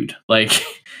fucking dude.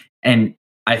 And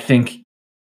I think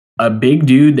a big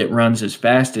dude that runs as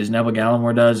fast as Neville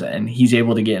Gallimore does, and he's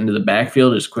able to get into the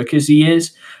backfield as quick as he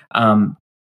is,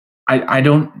 I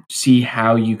don't see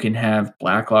how you can have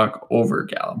Blacklock over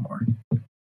Gallimore.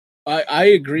 I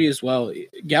agree as well.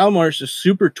 Gallimore is just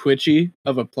super twitchy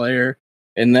of a player,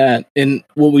 and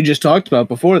what we just talked about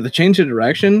before, the change of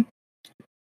direction,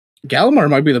 Gallimore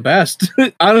might be the best,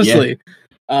 honestly.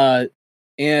 Yeah.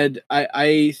 And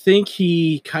I think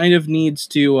he kind of needs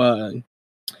to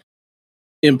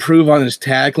improve on his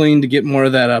tackling to get more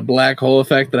of that black hole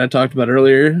effect that I talked about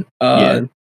earlier.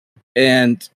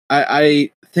 And I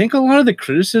think a lot of the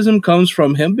criticism comes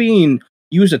from him being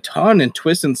used a ton in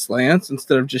twists and slants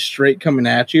instead of just straight coming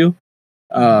at you.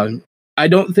 I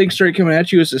don't think straight coming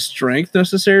at you is a strength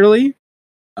necessarily.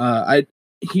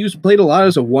 He was played a lot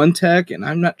as a 1-tech, and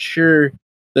I'm not sure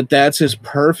that that's his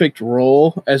perfect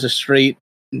role as a straight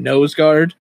nose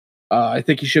guard. I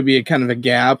think he should be a kind of a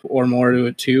gap or more to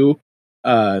it too.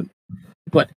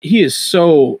 But he's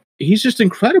just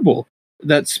incredible.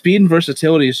 That speed and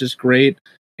versatility is just great,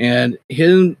 and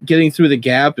him getting through the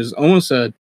gap is almost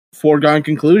a foregone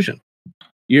conclusion.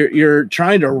 You're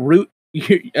trying to root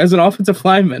as an offensive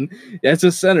lineman, as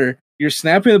a center. You're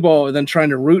snapping the ball and then trying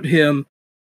to root him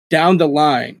down the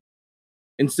line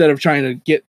instead of trying to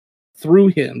get through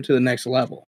him to the next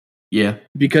level. Yeah,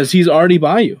 because he's already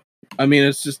by you. I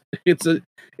mean,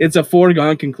 it's a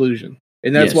foregone conclusion.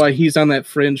 And that's why he's on that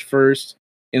fringe first.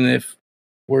 And if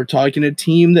we're talking a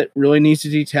team that really needs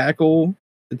to tackle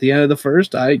at the end of the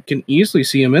first, I can easily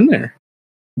see him in there.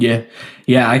 Yeah.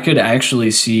 Yeah, I could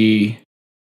actually see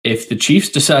if the Chiefs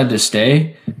decide to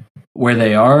stay where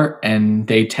they are and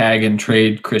they tag and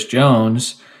trade Chris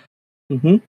Jones,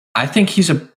 I think he's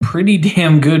a pretty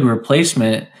damn good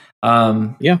replacement.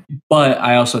 But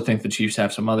I also think the Chiefs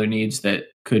have some other needs that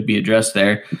could be addressed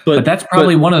there. But that's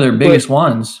probably one of their biggest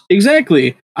ones.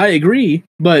 Exactly. I agree.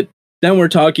 But then we're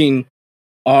talking,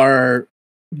 do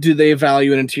they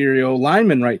value an interior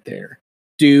lineman right there?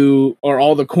 Are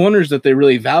all the corners that they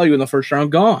really value in the first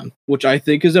round gone? Which I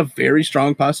think is a very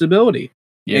strong possibility.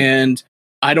 Yeah. And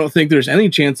I don't think there's any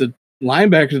chance that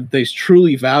linebackers that they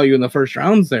truly value in the first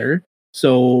rounds there.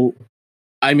 So,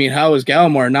 I mean, how is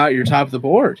Gallimore not your top of the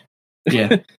board?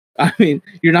 Yeah. I mean,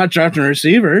 you're not drafting a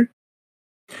receiver.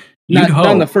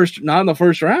 Not in the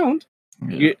first round.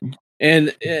 Yeah.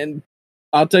 And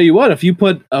I'll tell you what, if you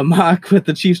put a mock with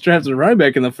the Chiefs drafting a running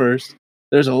back in the first,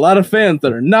 there's a lot of fans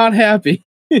that are not happy.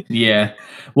 Yeah.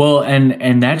 Well,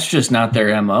 and that's just not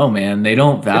their MO, man. They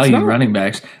don't value running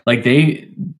backs. Like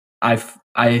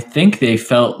I think they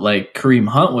felt like Kareem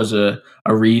Hunt was a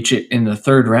reach in the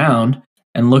third round,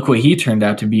 and look what he turned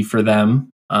out to be for them.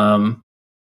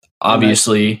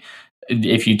 Obviously,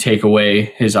 if you take away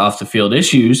his off the field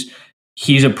issues,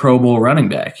 he's a Pro Bowl running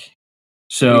back.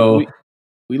 So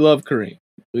we love Kareem.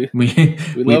 We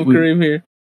love Kareem here.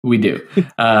 We do.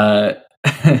 But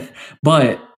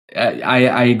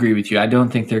I agree with you. I don't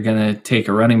think they're going to take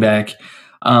a running back.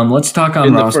 Let's talk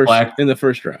on Ross Black in the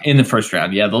first round. In the first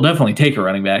round, yeah, they'll definitely take a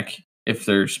running back if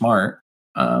they're smart.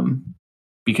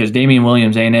 Because Damian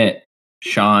Williams ain't it,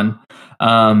 Sean.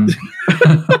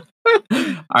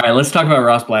 All right, let's talk about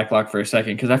Ross Blacklock for a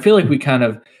second, because I feel like we kind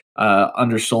of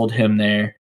undersold him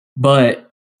there. But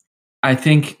I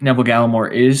think Neville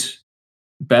Gallimore is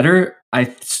better. I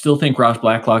still think Ross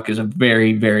Blacklock is a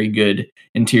very, very good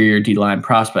interior D-line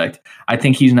prospect. I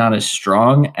think he's not as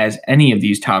strong as any of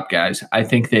these top guys. I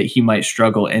think that he might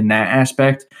struggle in that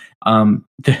aspect.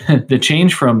 The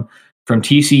change from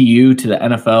TCU to the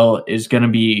NFL is going to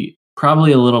be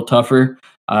probably a little tougher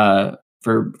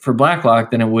for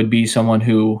Blacklock than it would be someone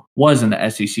who was in the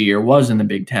SEC or was in the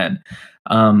Big Ten.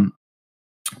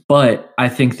 But I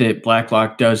think that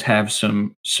Blacklock does have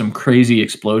some crazy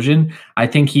explosion. I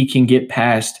think he can get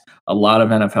past a lot of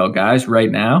NFL guys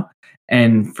right now.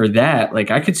 And for that,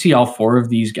 like I could see all four of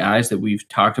these guys that we've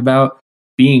talked about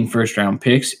being first round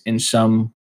picks in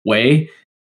some way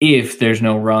if there's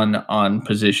no run on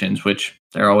positions, which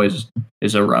there always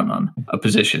is a run on a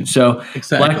position. So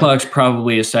exactly. Blacklock's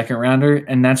probably a second rounder,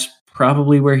 and that's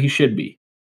probably where he should be.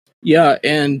 Yeah,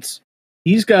 and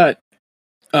he's got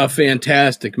a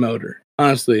fantastic motor,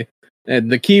 honestly.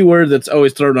 And the key word that's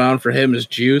always thrown around for him is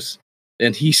juice,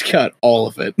 and he's got all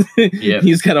of it. Yep.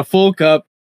 He's got a full cup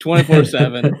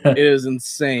 24/7. It is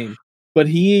insane. But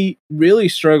he really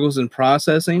struggles in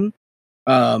processing.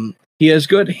 He has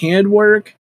good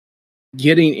handwork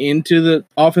getting into the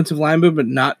offensive line movement,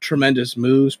 but not tremendous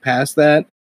moves past that.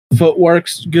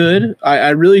 Footwork's good.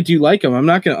 I really do like him. I'm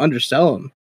not going to undersell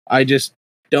him. I just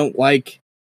don't like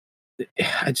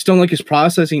his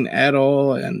processing at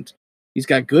all. And he's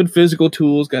got good physical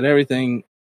tools, got everything,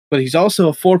 but he's also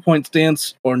a 4-point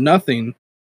stance or nothing.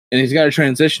 And he's got to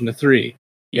transition to 3.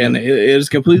 Yeah. And it is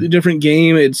a completely different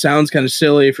game. It sounds kind of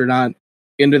silly if you're not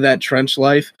into that trench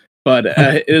life, but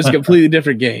it is a completely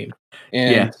different game.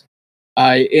 And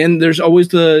and there's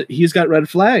always he's got red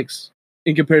flags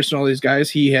in comparison to all these guys.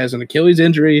 He has an Achilles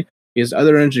injury. He has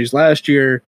other injuries last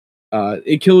year.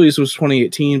 Achilles was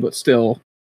 2018, but still,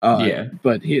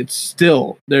 but it's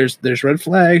still, there's red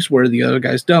flags where the other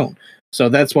guys don't. So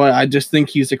that's why I just think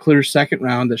he's a clear second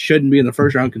round that shouldn't be in the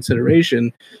first round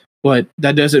consideration, but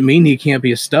that doesn't mean he can't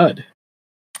be a stud.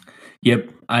 Yep,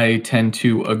 I tend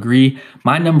to agree.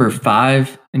 My number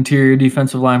 5 interior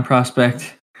defensive line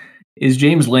prospect is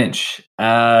James Lynch.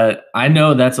 I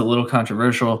know that's a little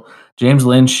controversial. James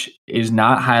Lynch is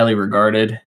not highly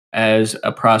regarded as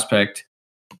a prospect.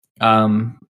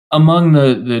 Among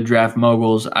the draft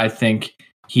moguls, I think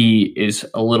he is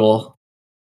a little...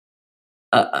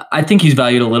 I think he's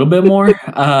valued a little bit more,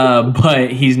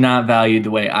 but he's not valued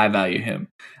the way I value him.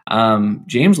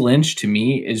 James Lynch, to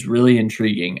me, is really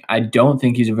intriguing. I don't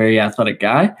think he's a very athletic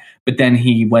guy, but then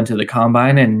he went to the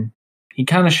combine and he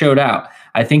kind of showed out.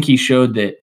 I think he showed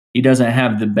that he doesn't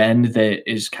have the bend that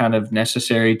is kind of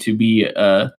necessary to be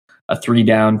a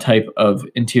 3-down type of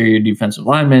interior defensive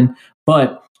lineman,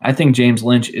 but I think James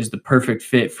Lynch is the perfect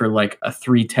fit for like a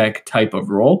 3-tech type of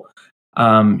role.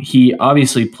 He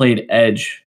obviously played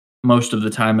edge most of the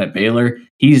time at Baylor.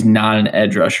 He's not an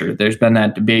edge rusher. There's been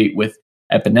that debate with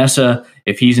Epinesa,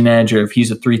 if he's an edge or if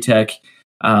he's a 3-tech.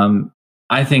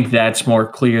 I think that's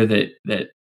more clear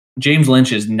that James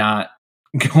Lynch is not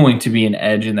going to be an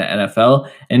edge in the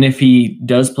NFL. And if he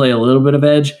does play a little bit of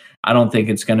edge, I don't think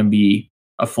it's going to be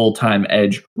a full-time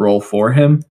edge role for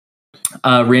him.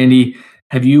 Randy,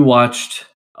 have you watched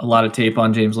a lot of tape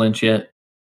on James Lynch yet?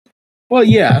 Well,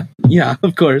 yeah,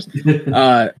 of course.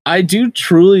 I do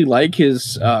truly like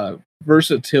his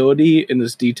versatility in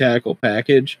this D-tackle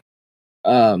package.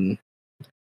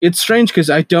 It's strange because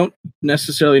I don't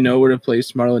necessarily know where to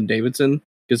place Marlon Davidson,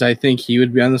 because I think he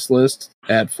would be on this list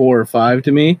at 4 or 5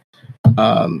 to me.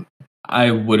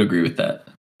 I would agree with that.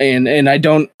 And I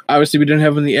don't, obviously we don't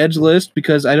have him on the edge list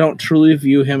because I don't truly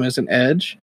view him as an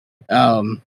edge.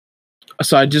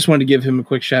 So I just wanted to give him a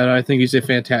quick shout out. I think he's a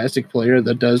fantastic player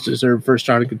that does deserve first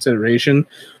round consideration,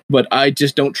 but I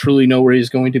just don't truly know where he's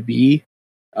going to be.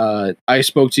 I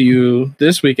spoke to you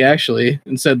this week actually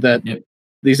and said that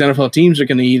these NFL teams are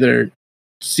going to either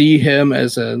see him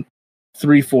as a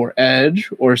 3-4 edge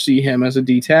or see him as a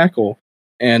D tackle,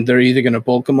 and they're either going to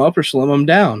bulk him up or slim him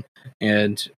down.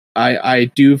 And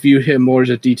I do view him more as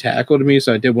a D tackle to me,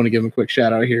 so I did want to give him a quick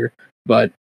shout out here.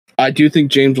 But I do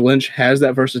think James Lynch has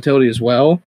that versatility as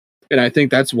well, and I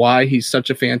think that's why he's such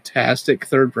a fantastic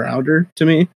third rounder to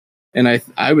me. And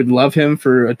I would love him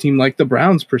for a team like the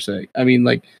Browns per se. I mean,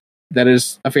 like, that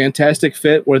is a fantastic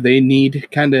fit where they need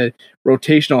kind of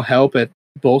rotational help at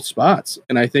both spots,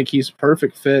 and I think he's a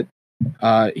perfect fit.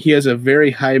 He has a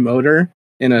very high motor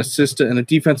in a system and a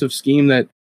defensive scheme that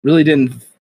really didn't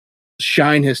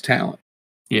shine his talent.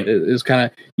 Yeah, it's kind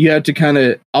of, you have to kind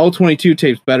of, all 22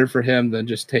 tape's better for him than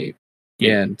just tape.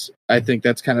 Yeah. And I think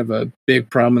that's kind of a big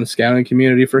problem in the scouting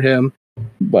community for him.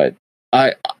 But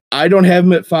I don't have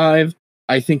him at 5.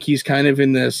 I think he's kind of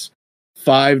in this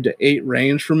 5 to 8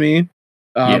 range for me.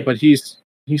 But he's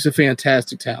a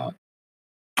fantastic talent.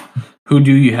 Who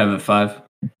do you have at 5?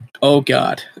 Oh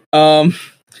God.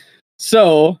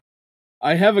 So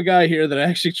I have a guy here that I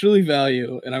actually truly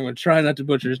value, and I'm going to try not to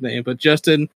butcher his name, but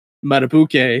Justin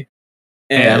Matabuke.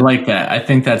 And I like that. I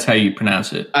think that's how you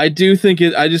pronounce it. I do think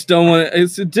it. I just don't want.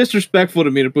 It's disrespectful to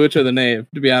me to butcher the name,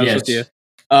 to be honest with you.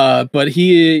 But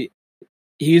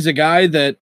he's a guy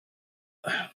that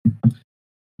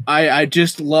I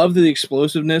just love the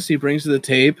explosiveness he brings to the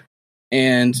tape,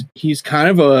 and he's kind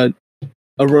of a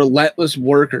relentless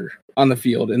worker on the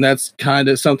field, and that's kind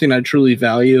of something I truly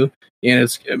value. And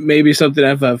it's maybe something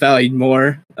I've valued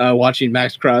more watching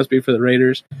Max Crosby for the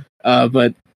Raiders.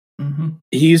 But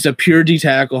he's a pure D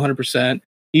tackle, 100%.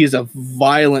 He's a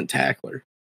violent tackler.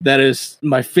 That is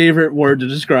my favorite word to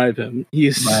describe him. He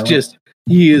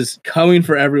is coming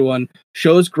for everyone.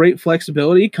 Shows great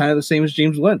flexibility, kind of the same as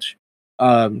James Lynch.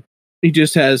 He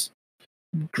just has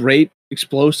great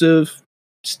explosive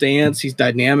stance. He's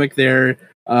dynamic there.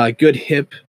 Good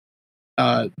hip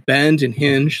bend and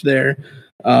hinge there.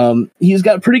 He's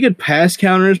got pretty good pass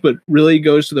counters, but really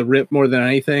goes to the rip more than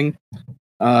anything.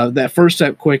 That first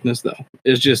step quickness though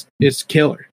it's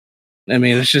killer. I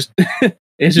mean, it's just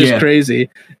crazy,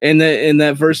 and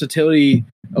that versatility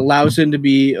allows him to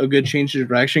be a good change of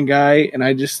direction guy. And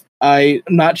I'm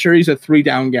not sure he's a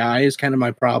 3-down guy is kind of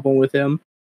my problem with him,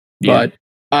 but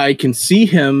I can see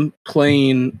him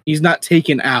playing. He's not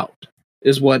taken out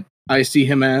is what I see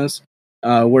him as,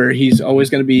 where he's always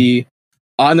going to be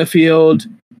on the field,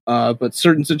 but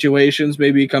certain situations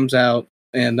maybe he comes out,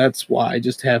 and that's why I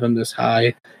just have him this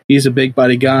high. He's a big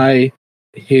body guy.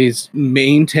 His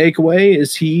main takeaway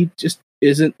is he's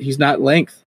not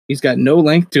length. He's got no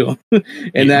length to him.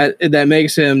 And that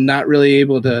makes him not really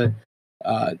able to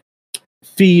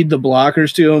feed the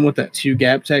blockers to him with that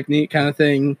 2-gap technique kind of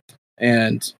thing.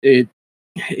 And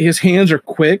his hands are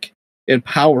quick and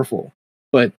powerful,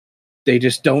 but they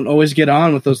just don't always get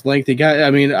on with those lengthy guys.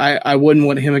 I mean, I wouldn't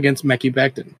want him against Mekhi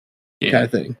Becton kind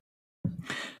of thing.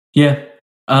 Yeah.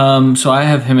 So I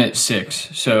have him at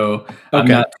 6. So I'm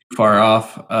not too far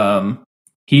off.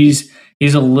 He's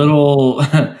a little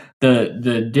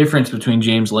the difference between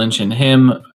James Lynch and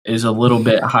him is a little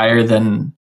bit higher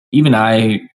than even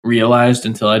I realized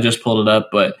until I just pulled it up.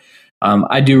 But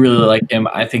I do really like him.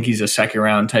 I think he's a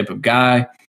 2nd-round type of guy.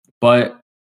 But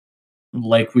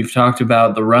like we've talked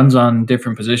about, the runs on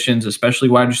different positions, especially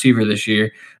wide receiver this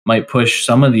year, might push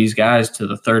some of these guys to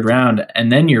the 3rd round.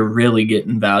 And then you're really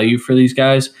getting value for these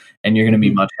guys, and you're going to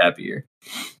be much happier.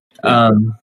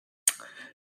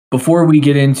 Before we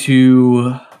get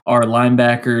into our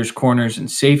linebackers, corners,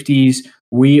 and safeties,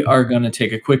 we are going to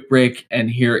take a quick break and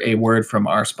hear a word from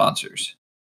our sponsors.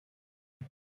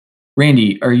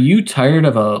 Randy, are you tired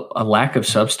of a lack of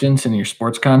substance in your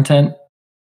sports content?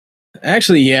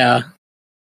 Actually, yeah.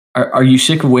 Are you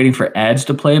sick of waiting for ads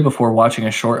to play before watching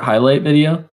a short highlight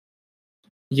video?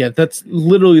 Yeah, that's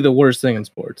literally the worst thing in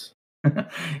sports.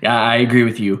 Yeah, I agree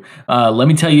with you. Let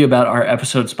me tell you about our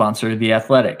episode sponsor, The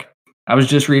Athletic. I was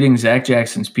just reading Zach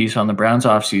Jackson's piece on the Browns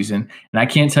offseason, and I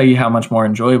can't tell you how much more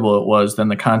enjoyable it was than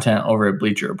the content over at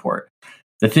Bleacher Report.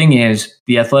 The thing is,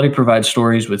 The Athletic provides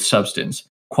stories with substance,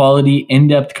 quality,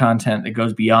 in-depth content that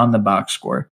goes beyond the box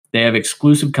score. They have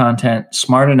exclusive content,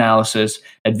 smart analysis,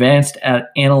 advanced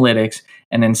analytics,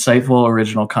 and insightful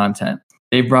original content.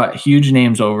 They've brought huge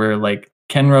names over like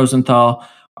Ken Rosenthal,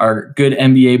 our good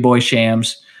NBA boy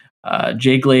Shams,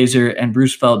 Jay Glazer, and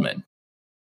Bruce Feldman.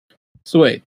 So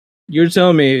wait, you're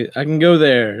telling me I can go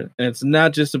there and it's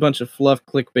not just a bunch of fluff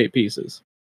clickbait pieces?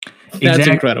 That's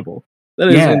incredible. That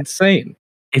is insane.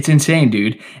 It's insane,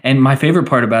 dude. And my favorite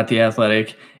part about The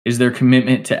Athletic is their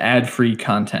commitment to ad-free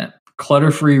content.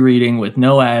 Clutter-free reading with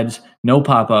no ads, no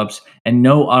pop-ups, and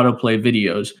no autoplay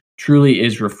videos truly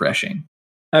is refreshing.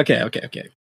 Okay.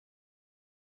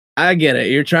 I get it.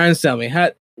 You're trying to sell me.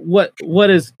 What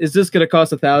is this going to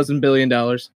cost $1,000 billion?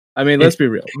 I mean, let's be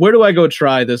real. Where do I go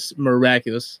try this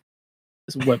miraculous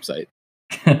website?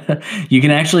 You can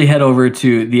actually head over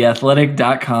to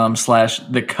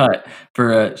theathletic.com/thecut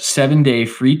for a 7-day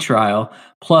free trial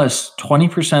plus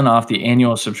 20% off the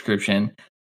annual subscription,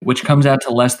 which comes out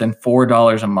to less than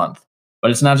 $4 a month. But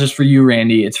it's not just for you,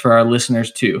 Randy. It's for our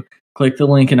listeners, too. Click the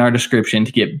link in our description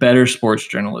to get better sports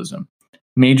journalism.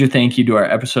 Major thank you to our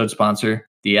episode sponsor,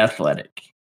 The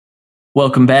Athletic.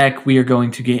 Welcome back. We are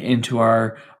going to get into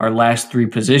our last 3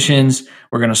 positions.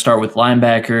 We're going to start with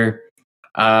linebacker.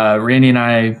 Randy and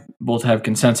I both have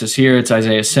consensus here. It's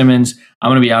Isaiah Simmons. I'm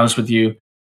going to be honest with you.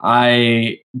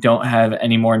 I don't have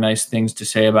any more nice things to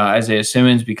say about Isaiah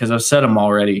Simmons because I've said them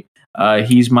already.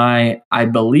 He's I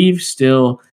believe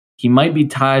still, he might be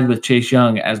tied with Chase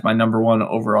Young as my number 1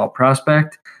 overall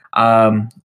prospect.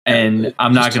 And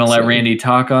I'm not going to let Randy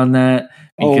talk on that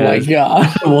because oh my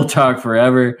God. We'll talk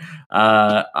forever.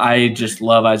 I just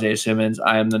love Isaiah Simmons.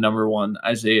 I am the number 1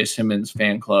 Isaiah Simmons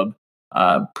fan club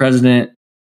president.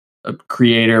 a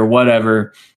creator,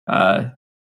 whatever.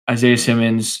 Isaiah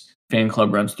Simmons fan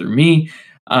club runs through me.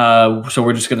 So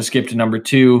we're just going to skip to number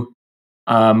 2.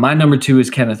 My number 2 is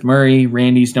Kenneth Murray.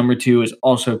 Randy's number 2 is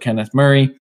also Kenneth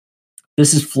Murray.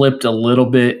 This is flipped a little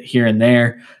bit here and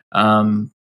there.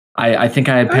 I think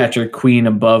I had Patrick Queen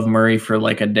above Murray for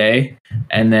like a day,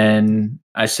 and then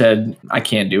I said I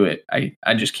can't do it.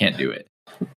 I just can't do it.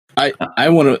 I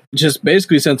want to just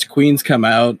basically, since Queen's come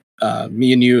out,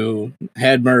 me and you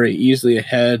had Murray easily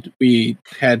ahead. We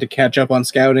had to catch up on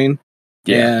scouting,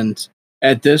 and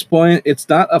at this point, it's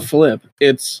not a flip.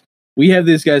 We have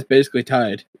these guys basically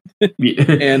tied,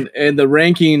 and the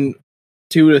ranking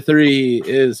 2 to 3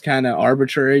 is kind of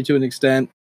arbitrary to an extent.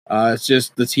 It's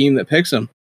just the team that picks them.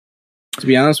 To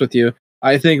be honest with you,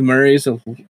 I think Murray's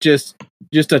just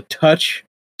a touch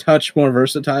more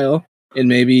versatile and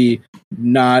maybe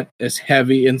not as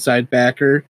heavy inside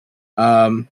backer.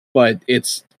 But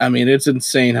it's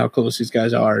insane how close these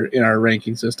guys are in our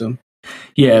ranking system.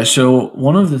 Yeah, so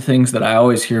one of the things that I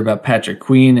always hear about Patrick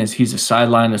Queen is he's a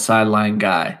sideline to sideline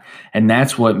guy, and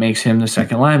that's what makes him the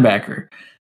second linebacker.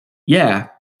 Yeah,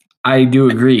 I do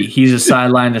agree. He's a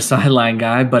sideline to sideline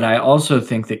guy, but I also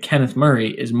think that Kenneth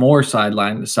Murray is more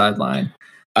sideline to sideline.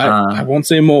 I won't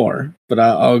say more, but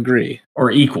I'll agree. Or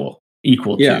equal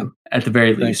to, at the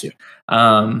very least.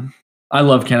 I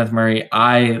love Kenneth Murray.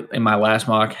 In my last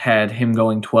mock, had him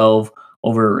going 12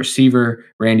 over a receiver.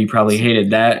 Randy probably hated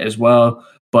that as well.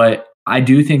 But I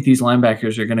do think these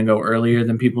linebackers are going to go earlier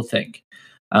than people think.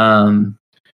 I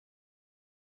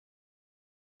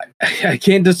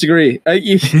can't disagree.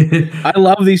 I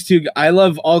love these two. I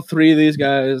love all 3 of these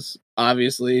guys,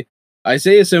 obviously.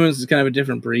 Isaiah Simmons is kind of a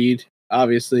different breed,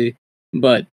 obviously.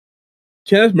 But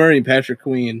Kenneth Murray and Patrick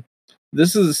Queen,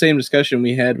 this is the same discussion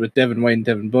we had with Devin White and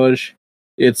Devin Bush.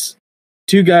 It's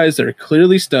 2 guys that are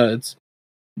clearly studs.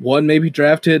 One maybe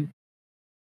drafted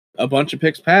a bunch of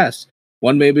picks past.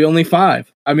 One maybe only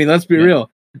 5. I mean, let's be real.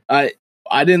 I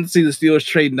didn't see the Steelers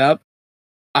trading up.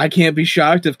 I can't be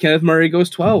shocked if Kenneth Murray goes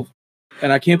 12.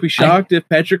 And I can't be shocked if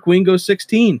Patrick Queen goes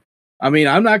 16. I mean,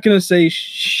 I'm not going to say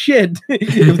shit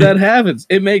if that happens.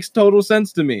 It makes total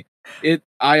sense to me.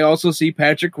 I also see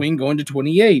Patrick Queen going to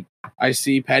 28. I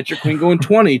see Patrick Queen going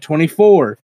 20,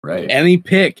 24. Right. Any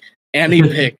pick.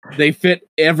 They fit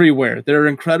everywhere. They're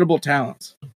incredible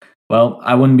talents. Well,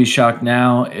 I wouldn't be shocked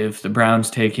now if the Browns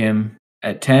take him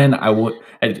at 10. I'll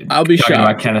be shocked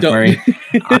about Kenneth Murray.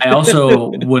 I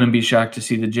also wouldn't be shocked to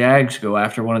see the Jags go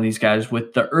after one of these guys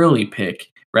with the early pick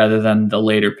rather than the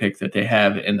later pick that they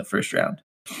have in the first round.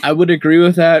 I would agree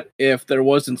with that if there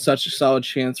wasn't such a solid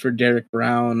chance for Derek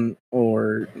Brown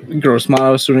or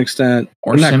Gross-Matos to an extent.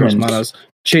 Or not Simmons. Gross-Matos.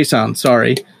 Chason,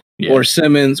 sorry. Yeah. Or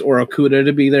Simmons or Okuda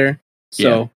to be there.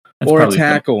 So, or a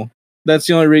tackle. Fair. That's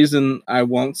the only reason I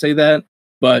won't say that.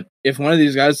 But if one of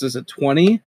these guys is at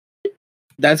 20,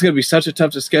 that's going to be such a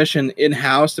tough discussion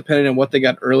in-house, depending on what they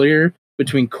got earlier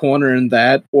between corner and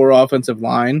that or offensive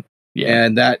line. Yeah.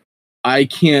 And that I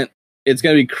can't, it's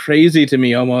going to be crazy to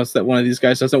me almost that one of these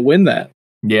guys doesn't win that.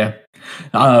 Yeah.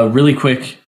 Really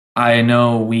quick, I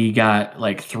know we got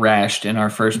like thrashed in our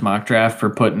first mock draft for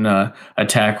putting a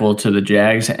tackle to the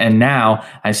Jags. And now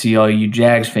I see all you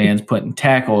Jags fans putting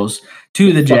tackles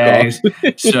to the Jags.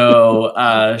 So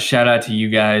shout out to you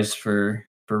guys for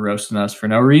roasting us for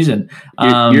no reason.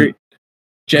 You're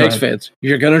Jags fans,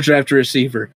 you're going to draft a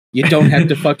receiver. You don't have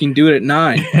to fucking do it at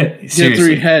 9. Get through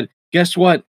your head. Guess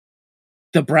what?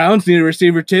 The Browns need a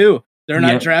receiver too. They're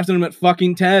not drafting them at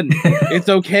fucking 10. It's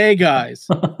okay, guys.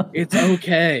 It's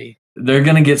okay. They're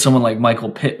going to get someone like Michael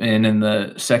Pittman in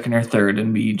the 2nd or 3rd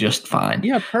and be just fine.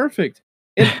 Yeah, perfect.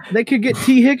 They could get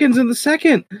T. Higgins in the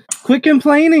 2nd. Quit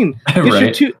complaining.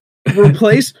 Right.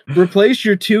 Replace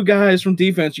your 2 guys from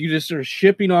defense you just are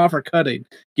shipping off or cutting.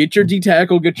 Get your D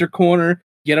tackle, get your corner,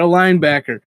 get a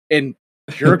linebacker, and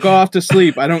jerk off to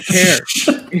sleep. I don't care.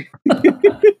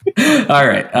 All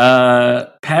right.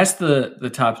 Past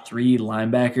the top 3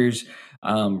 linebackers,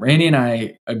 Randy and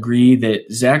I agree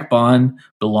that Zach Bond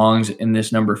belongs in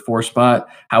this number 4 spot.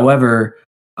 However,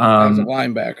 as a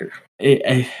linebacker,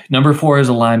 number 4 is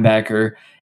a linebacker.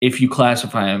 If you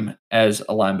classify him as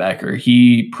a linebacker,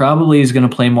 he probably is going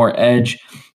to play more edge,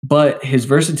 but his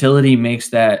versatility makes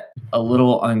that a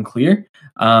little unclear.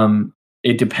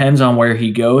 It depends on where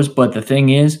he goes, but the thing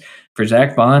is, for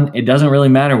Zach Bond, it doesn't really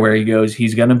matter where he goes.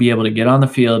 He's going to be able to get on the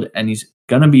field, and he's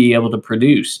going to be able to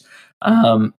produce.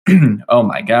 Oh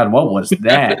my God, what was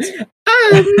that?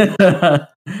 That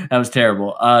was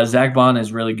terrible. Zach Bond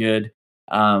is really good.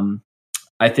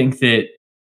 I think that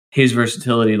his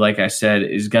versatility, like I said,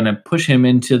 is going to push him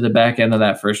into the back end of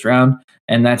that first round,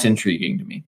 and that's intriguing to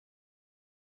me.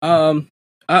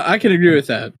 I can agree with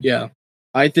that. Yeah.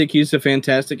 I think he's a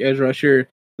fantastic edge rusher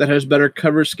that has better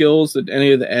cover skills than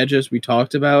any of the edges we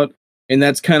talked about. And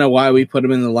that's kind of why we put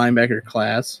him in the linebacker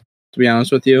class, to be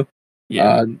honest with you.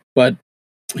 Yeah. But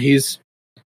he's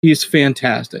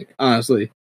fantastic,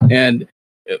 honestly. And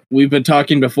we've been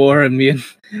talking before, and me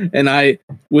and I,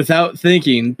 without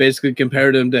thinking, basically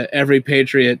compared him to every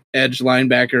Patriot edge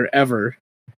linebacker ever.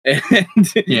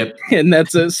 And, Yep. and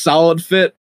that's a solid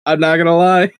fit. I'm not going to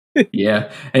lie. Yeah,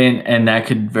 and that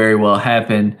could very well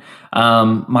happen.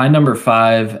 My number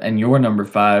 5 and your number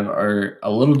 5 are a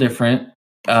little different.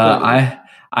 I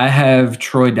have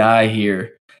Troy Dye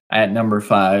here at number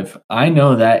 5. I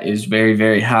know that is very,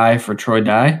 very high for Troy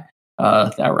Dye.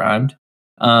 That rhymed.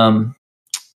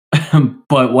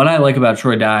 But what I like about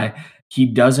Troy Dye, he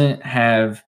doesn't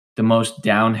have the most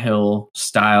downhill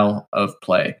style of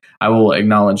play. I will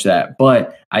acknowledge that,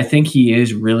 but I think he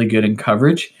is really good in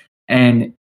coverage.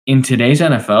 And in today's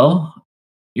NFL,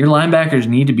 your linebackers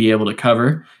need to be able to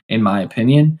cover, in my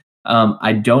opinion.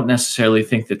 I don't necessarily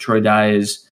think that Troy Dye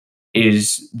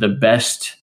is the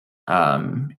best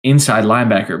inside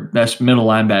linebacker, best middle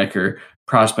linebacker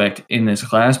prospect in this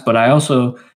class, but I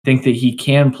also think that he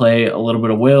can play a little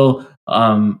bit of will.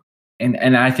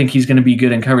 And I think he's going to be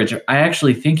good in coverage. I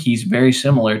actually think he's very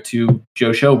similar to Joe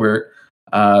Schobert,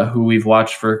 who we've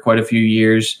watched for quite a few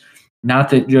years. Not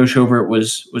that Joe Schobert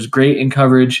was great in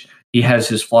coverage. He has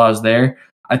his flaws there.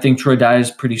 I think Troy Dye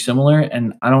is pretty similar,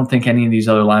 and I don't think any of these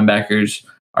other linebackers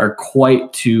are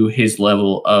quite to his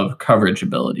level of coverage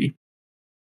ability.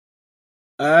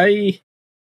 I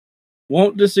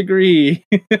won't disagree.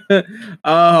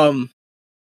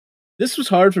 This was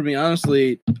hard for me,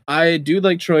 honestly. I do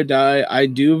like Troy Dye. I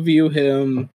do view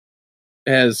him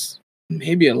as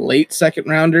maybe a late second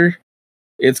rounder.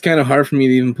 It's kind of hard for me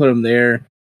to even put him there.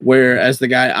 Whereas the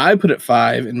guy I put at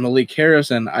 5, and Malik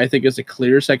Harrison, I think is a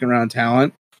clear second round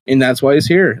talent, and that's why he's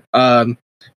here.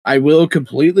 I will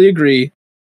completely agree.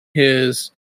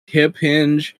 His hip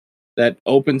hinge, that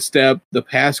open step, the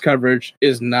pass coverage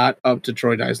is not up to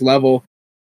Troy Dye's level.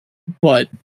 But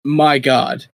my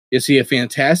God, is he a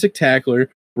fantastic tackler,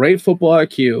 great football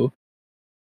IQ,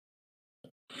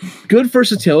 good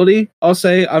versatility, I'll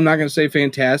say. I'm not going to say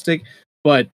fantastic,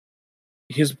 but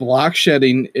his block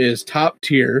shedding is top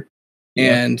tier,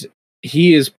 and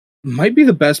he might be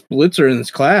the best blitzer in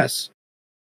this class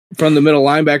from the middle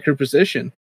linebacker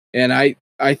position. And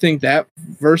I think that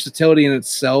versatility in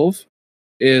itself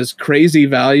is crazy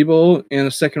valuable in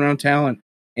a second round talent.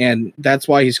 And that's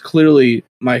why he's clearly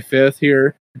my 5th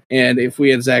here. And if we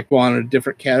had Zach Bond in a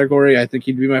different category, I think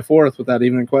he'd be my 4th without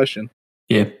even a question.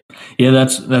 Yeah,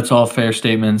 that's all fair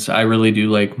statements. I really do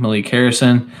like Malik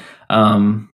Harrison.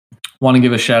 Want to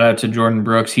give a shout out to Jordan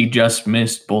Brooks. He just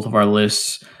missed both of our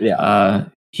lists. Yeah,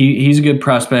 he's a good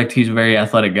prospect. He's a very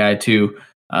athletic guy too,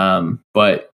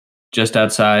 but just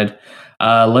outside.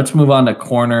 Let's move on to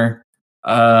corner.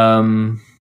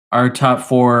 Our top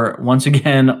 4 once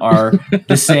again are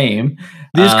the same.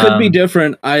 These could be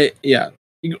different.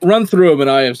 You run through them, and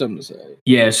I have something to say.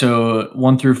 Yeah, so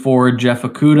 1 through 4, Jeff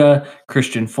Okudah,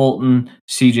 Christian Fulton,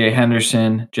 C.J.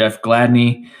 Henderson, Jeff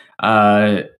Gladney.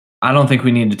 I don't think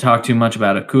we need to talk too much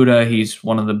about Okudah. He's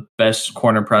one of the best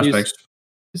corner prospects.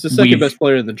 He's the second best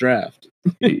player in the draft.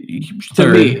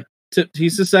 To me.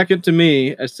 He's the second to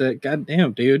me. I said, God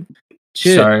damn, dude.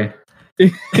 Shit. Sorry.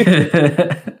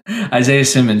 Isaiah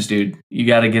Simmons, dude. You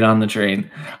got to get on the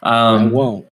train. I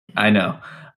won't. I know.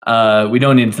 We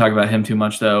don't need to talk about him too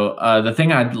much, though. The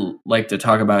thing I'd like to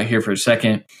talk about here for a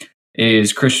second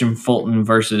is Christian Fulton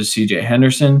versus C.J.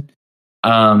 Henderson.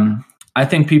 I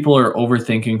think people are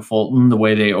overthinking Fulton the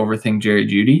way they overthink Jerry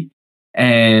Jeudy.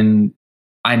 And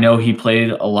I know he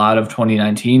played a lot of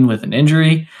 2019 with an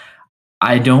injury.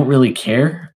 I don't really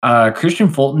care. Christian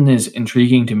Fulton is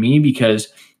intriguing to me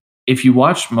because if you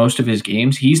watch most of his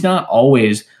games, he's not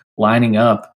always lining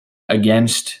up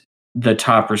against the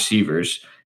top receivers.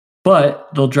 But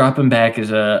they'll drop him back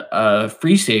as a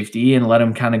free safety and let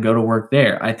him kind of go to work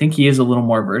there. I think he is a little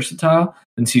more versatile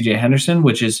than C.J. Henderson,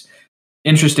 which is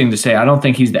interesting to say. I don't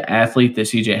think he's the athlete that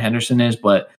C.J. Henderson is,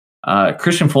 but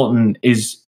Christian Fulton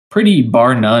is pretty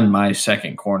bar none my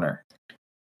second corner.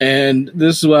 And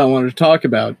this is what I wanted to talk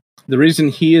about. The reason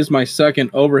he is my second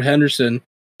over Henderson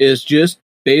is just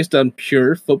based on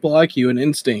pure football IQ and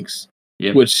instincts,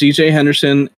 which C.J.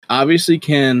 Henderson obviously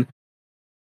can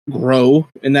grow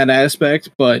in that aspect,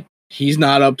 but he's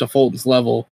not up to Fulton's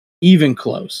level, even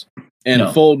close.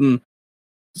 And Fulton,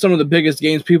 some of the biggest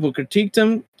games people critiqued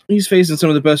him, he's facing some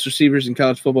of the best receivers in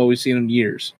college football we've seen in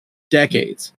years,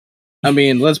 decades. I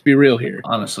mean, let's be real here.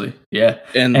 Honestly, yeah.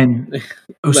 And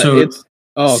so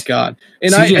Oh God.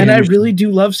 And CJ I Henderson. really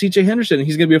do love CJ Henderson.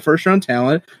 He's gonna be a first round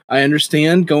talent. I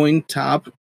understand going top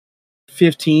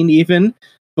 15 even,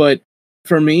 but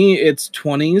for me it's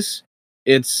 20s.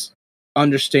 It's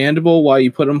understandable why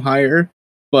you put him higher,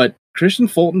 but Christian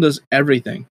Fulton does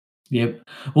everything. Yep.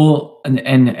 Well,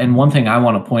 and one thing I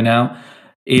want to point out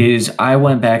is I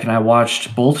went back and I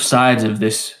watched both sides of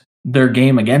their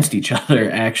game against each other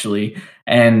actually.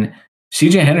 And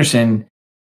CJ Henderson,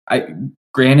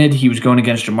 granted he was going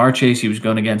against Jamar Chase, he was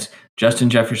going against Justin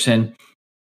Jefferson.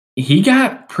 He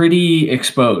got pretty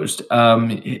exposed.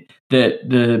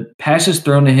 The passes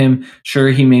thrown to him, sure,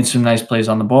 he made some nice plays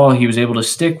on the ball. He was able to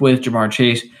stick with Jamar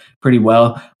Chase pretty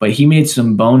well, but he made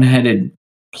some boneheaded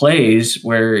plays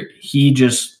where he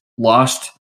just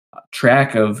lost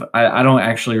track of. I don't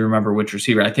actually remember which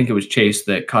receiver. I think it was Chase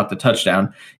that caught the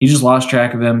touchdown. He just lost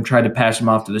track of him, tried to pass him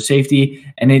off to the safety,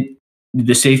 and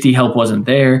the safety help wasn't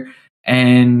there,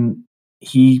 and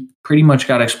he pretty much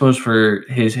got exposed for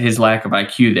his lack of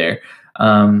IQ there.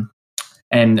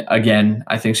 And again,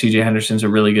 I think CJ Henderson's a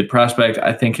really good prospect.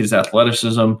 I think his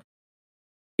athleticism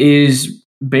is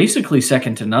basically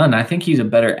second to none. I think he's a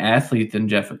better athlete than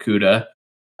Jeff Okudah,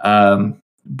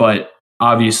 but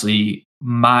obviously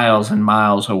miles and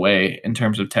miles away in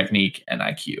terms of technique and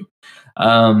IQ.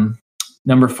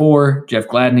 Number 4, Jeff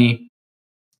Gladney.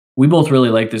 We both really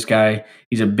like this guy.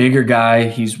 He's a bigger guy.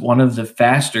 He's one of the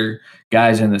faster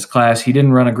guys in this class. He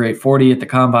didn't run a great 40 at the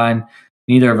combine.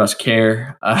 Neither of us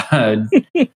care.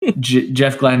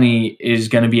 Jeff Gladney is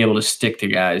going to be able to stick to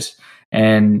guys.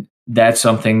 And that's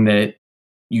something that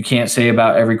you can't say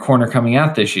about every corner coming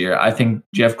out this year. I think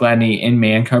Jeff Gladney in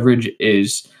man coverage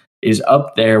is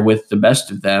up there with the best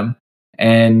of them.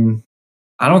 And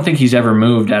I don't think he's ever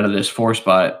moved out of this 4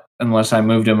 spot unless I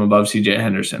moved him above CJ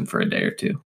Henderson for a day or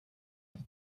two.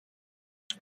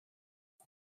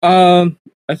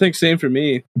 I think same for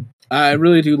me. I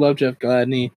really do love Jeff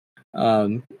Gladney.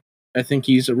 I think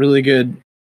he's a really good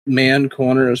man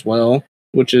corner as well,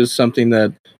 which is something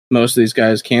that most of these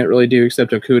guys can't really do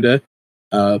except Okudah.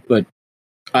 But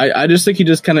I just think he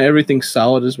does kind of everything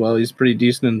solid as well. He's pretty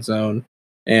decent in zone.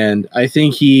 And I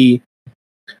think he,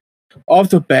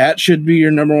 off the bat, should be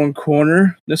your number 1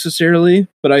 corner necessarily,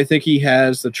 but I think he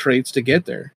has the traits to get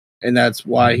there. And that's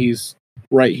why he's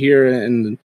right here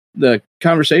in the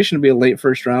conversation to be a late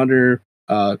first rounder,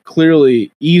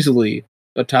 clearly, easily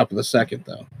the top of the second,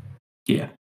 though.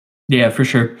 Yeah, for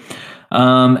sure.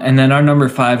 And then our number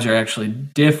 5s are actually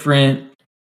different,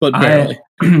 but barely.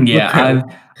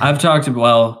 I've talked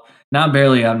about, not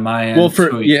barely on my end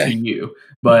to you,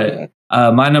 but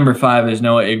my number 5 is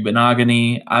Noah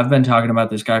Igbenogany. I've been talking about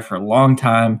this guy for a long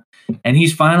time, and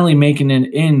he's finally making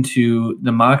it into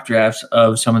the mock drafts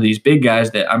of some of these big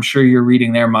guys that I'm sure you're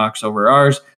reading their mocks over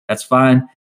ours. That's fine.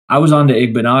 I was on to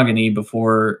Igbenogany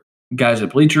before guys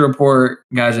at Bleacher Report,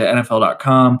 guys at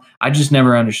NFL.com. I just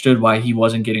never understood why he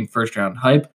wasn't getting first round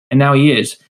hype, and now he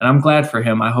is. And I'm glad for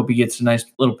him. I hope he gets a nice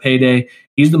little payday.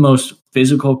 He's the most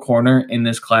physical corner in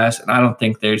this class, and I don't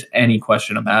think there's any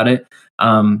question about it.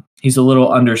 He's a little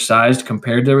undersized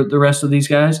compared to the rest of these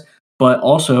guys, but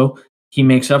also he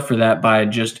makes up for that by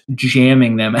just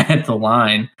jamming them at the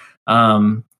line.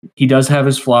 He does have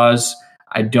his flaws.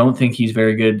 I don't think he's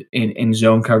very good in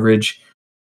zone coverage,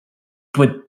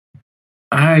 but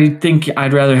I think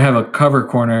I'd rather have a cover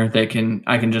corner that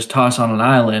I can just toss on an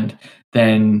island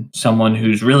than someone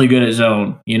who's really good at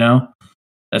zone, you know?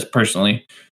 That's personally,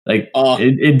 like,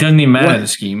 it doesn't even matter the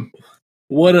scheme.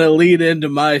 What a lead into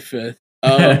my 5th.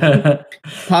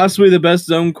 Possibly the best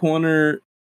zone corner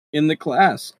in the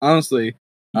class, honestly.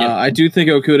 Yep. I do think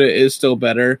Okudah is still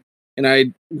better, and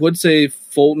I would say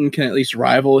Fulton can at least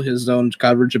rival his zone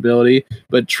coverage ability,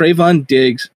 but Trayvon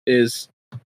Diggs is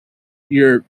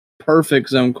your perfect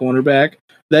zone cornerback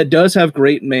that does have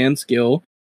great man skill,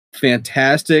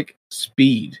 fantastic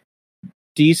speed,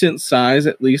 decent size,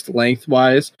 at least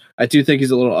lengthwise. I do think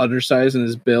he's a little undersized in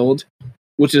his build,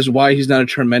 which is why he's not a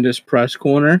tremendous press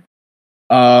corner.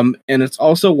 And it's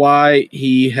also why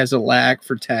he has a lack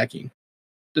for tackling.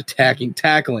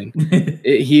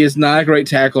 He is not a great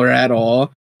tackler at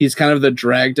all. He's kind of the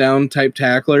drag down type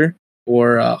tackler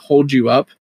or hold you up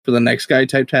for the next guy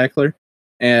type tackler.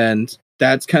 And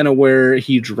that's kind of where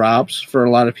he drops for a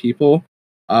lot of people.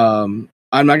 I'm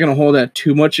not going to hold that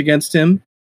too much against him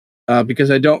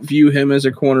because I don't view him as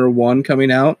a corner 1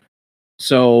 coming out.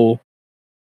 So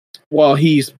while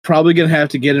he's probably going to have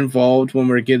to get involved when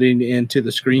we're getting into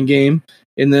the screen game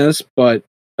in this, but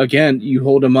again, you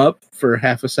hold him up for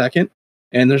half a second,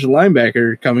 and there's a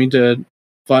linebacker coming to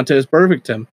Vontaze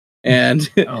Burfictum. And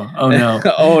oh no.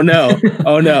 oh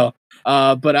no.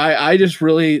 But I just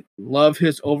really love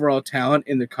his overall talent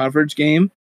in the coverage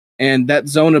game, and that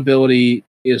zone ability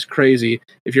is crazy.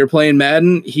 If you're playing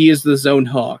Madden, he is the zone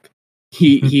hawk.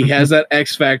 He has that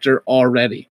X factor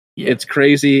already. Yeah. It's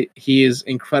crazy. He is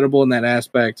incredible in that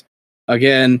aspect.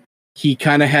 Again, he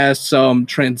kind of has some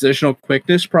transitional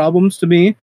quickness problems to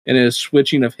me in his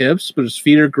switching of hips, but his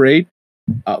feet are great.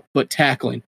 But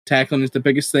tackling is the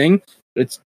biggest thing.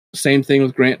 It's the same thing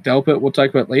with Grant Delpit. We'll talk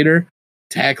about later.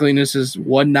 Tackling is his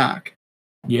one knock.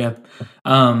 Yeah.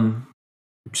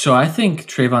 So I think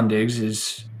Trayvon Diggs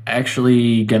is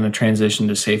actually going to transition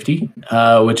to safety,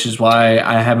 which is why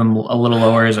I have him a little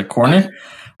lower as a corner.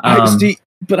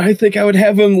 But I think I would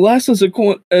have him less as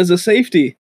a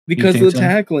safety because of the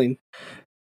tackling.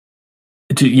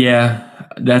 Yeah,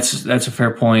 that's a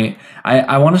fair point.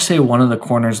 I want to say one of the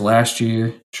corners last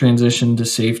year transitioned to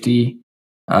safety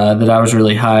that I was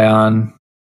really high on.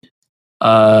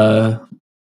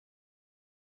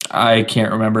 I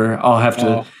can't remember. I'll have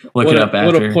to look it up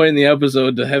after. What a point in the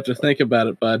episode to have to think about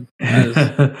it, bud.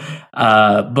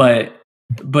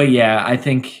 But yeah, I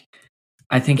think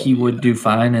he would do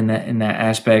fine in that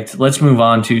aspect. Let's move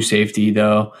on to safety,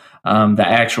 though. The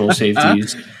actual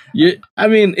safeties. I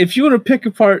mean, if you want to pick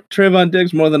apart Trayvon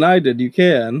Diggs more than I did, you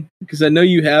can, because I know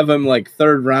you have him like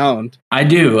third round. I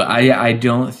do. I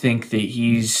don't think that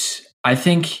he's. I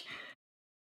think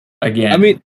again. I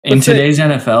mean, in today's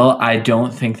NFL, I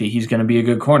don't think that he's going to be a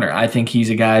good corner. I think he's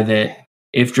a guy that,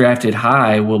 if drafted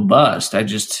high, will bust.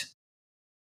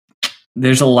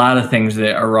 There's a lot of things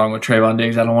that are wrong with Trayvon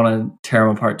Diggs. I don't want to tear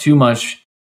him apart too much,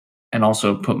 and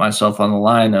also put myself on the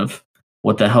line of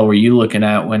what the hell were you looking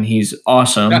at when he's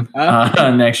awesome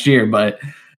next year. But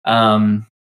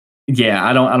yeah,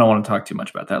 I don't want to talk too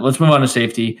much about that. Let's move on to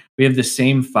safety. We have the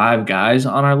same 5 guys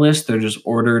on our list. They're just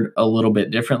ordered a little bit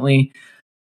differently.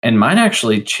 And mine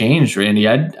actually changed, Randy.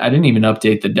 I didn't even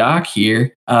update the doc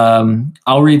here.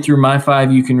 I'll read through my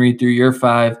 5. You can read through your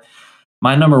 5.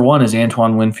 My number 1 is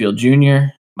Antoine Winfield Jr.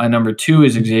 My number 2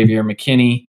 is Xavier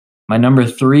McKinney. My number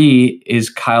 3 is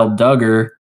Kyle Duggar.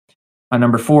 My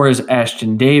number 4 is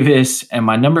Ashton Davis. And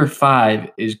my number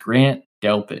 5 is Grant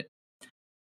Delpit.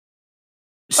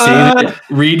 Save it.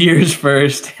 Read yours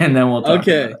first, and then we'll talk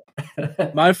about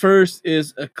it. My first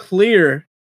is a clear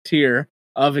tier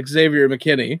of Xavier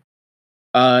McKinney,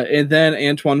 and then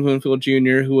Antoine Winfield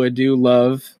Jr., who I do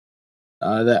love,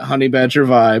 that Honey Badger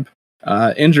vibe.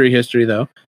 Injury history, though.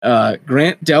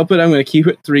 Grant Delpit, I'm going to keep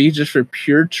it 3 just for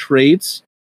pure traits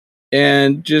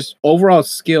and just overall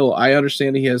skill. I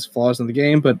understand he has flaws in the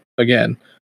game, but again,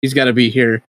 he's got to be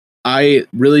here. I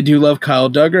really do love Kyle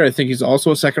Duggar. I think he's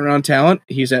also a second-round talent.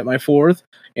 He's at my 4th.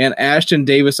 And Ashton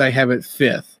Davis, I have at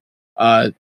 5th.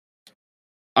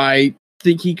 I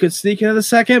think he could sneak into the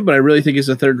 2nd, but I really think he's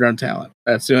a third-round talent.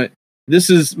 This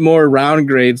is more round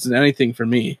grades than anything for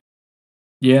me.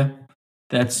 Yeah,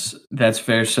 that's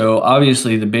fair. So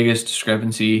obviously the biggest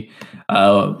discrepancy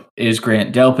is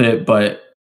Grant Delpit, but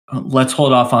let's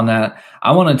hold off on that.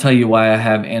 I want to tell you why I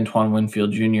have Antoine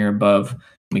Winfield Jr. above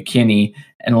McKinney,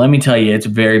 and let me tell you, it's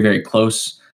very, very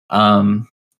close. Antoine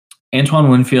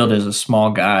Winfield is a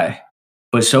small guy,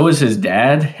 but so is his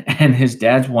dad, and his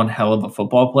dad's one hell of a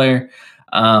football player.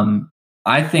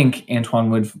 I think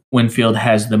Antoine Winfield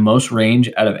has the most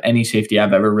range out of any safety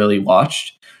I've ever really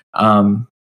watched.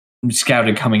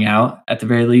 Scouted coming out, at the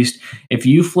very least. If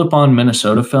you flip on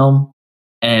Minnesota film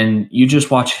and you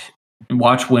just watch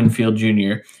Winfield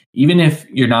Jr., even if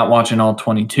you're not watching all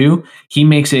 22, he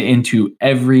makes it into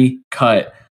every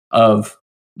cut of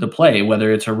the play,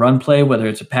 whether it's a run play, whether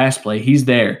it's a pass play. He's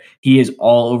there. He is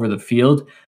all over the field.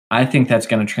 I think that's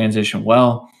going to transition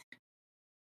well.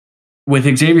 With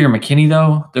Xavier McKinney,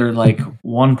 though, they're like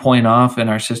 1 point off in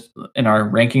our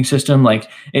ranking system.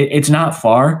 Like it's not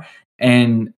far,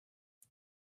 and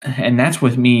that's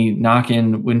with me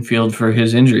knocking Winfield for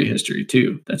his injury history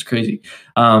too. That's crazy.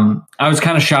 I was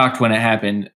kind of shocked when it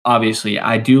happened. Obviously,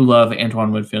 I do love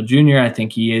Antoine Winfield Jr. I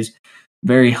think he is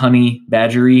very honey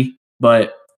badgery,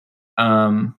 but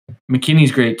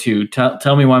McKinney's great too.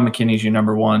 Tell me why McKinney's your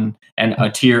number 1 and a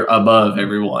tier above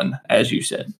everyone, as you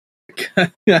said.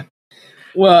 Yeah.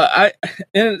 Well,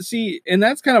 and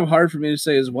that's kind of hard for me to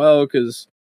say as well, because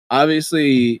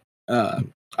obviously I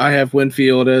have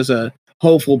Winfield as a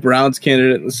hopeful Browns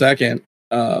candidate in the 2nd.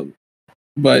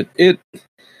 But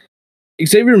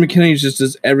Xavier McKinney just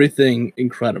does everything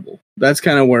incredible. That's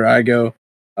kind of where I go.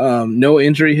 No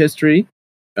injury history,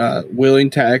 willing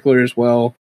tackler as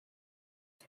well.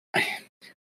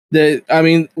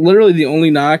 Literally the only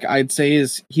knock I'd say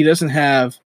is he doesn't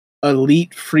have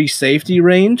elite free safety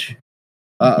range.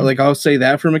 Like I'll say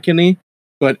that for McKinney,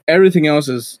 but everything else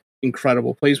is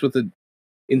incredible. Plays with a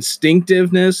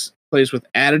instinctiveness, plays with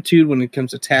attitude when it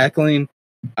comes to tackling.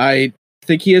 I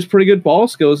think he has pretty good ball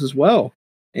skills as well.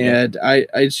 And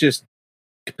it's just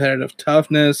competitive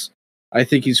toughness. I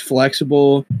think he's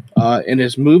flexible in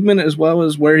his movement as well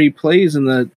as where he plays in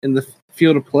the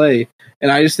field of play.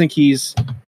 And I just think he's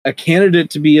a candidate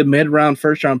to be a mid-round,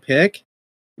 first-round pick,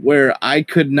 where I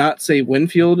could not say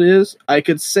Winfield is. I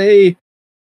could say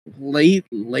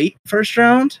late first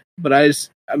round, but I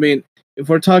mean, if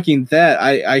we're talking that,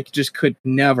 I just could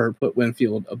never put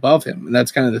Winfield above him. And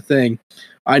that's kind of the thing.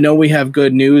 I know we have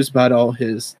good news about all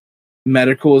his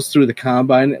medicals through the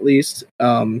combine, at least.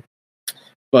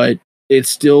 But it's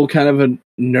still kind of a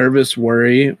nervous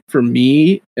worry for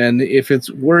me. And if it's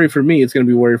worry for me, it's going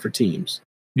to be worry for teams.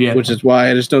 Yeah. Which is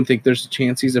why I just don't think there's a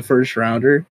chance he's a first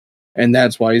rounder. And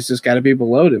that's why he's just got to be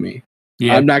below to me.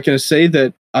 Yeah. I'm not going to say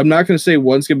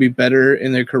one's going to be better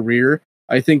in their career.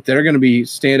 I think they're going to be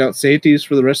standout safeties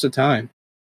for the rest of the time.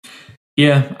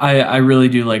 Yeah, I really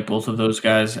do like both of those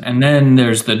guys. And then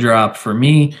there's the drop for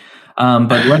me.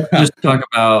 But let's just talk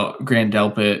about Grant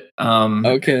Delpit.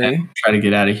 Okay. And try to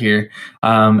get out of here.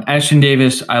 Ashton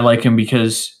Davis, I like him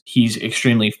because he's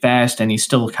extremely fast and he's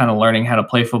still kind of learning how to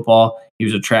play football. He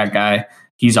was a track guy.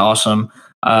 He's awesome.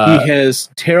 He has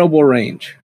terrible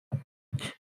range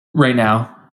right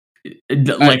now.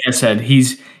 Like I said,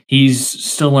 he's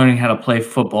still learning how to play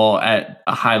football at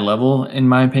a high level, in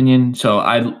my opinion. So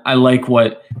I like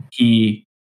what he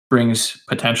brings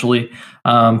potentially.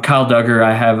 Kyle Duggar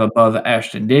I have above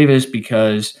Ashton Davis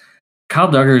because Kyle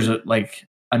Duggar is like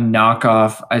a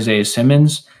knockoff Isaiah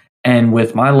Simmons. And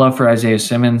with my love for Isaiah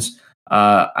Simmons,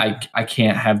 I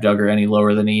can't have Duggar any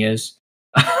lower than he is.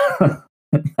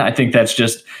 I think that's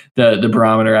just the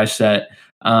barometer I set.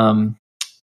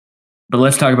 But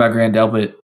let's talk about Grant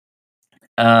Delpit.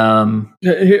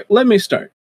 Here, let me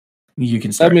start. You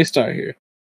can start. Let me start here.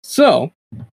 So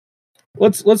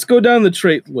let's go down the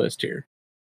trait list here.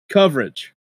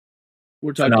 Coverage.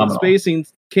 We're talking phenomenal. Spacing,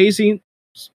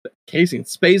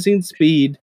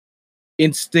 speed,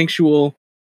 instinctual,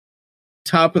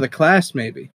 top of the class,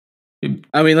 maybe.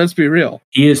 I mean, let's be real.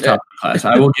 He is top of the class.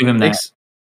 I will give him that.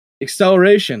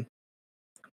 Acceleration.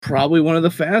 Probably one of the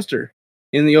faster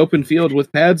in the open field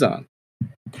with pads on.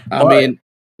 I mean,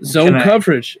 zone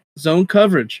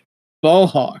coverage, ball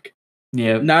hawk.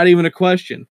 Yeah. Not even a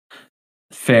question.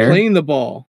 Fair. Playing the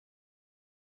ball.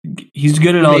 He's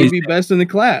good at all these things. Maybe best in the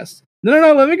class.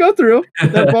 No, let me go through.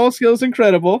 That ball skill is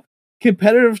incredible.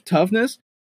 Competitive toughness.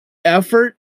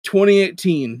 Effort,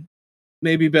 2018.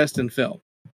 Maybe best in film.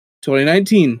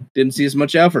 2019, didn't see as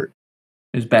much effort.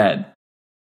 It was bad.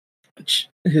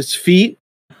 His feet,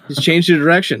 he's changed the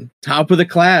direction. Top of the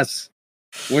class.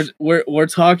 We're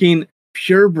talking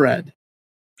purebred.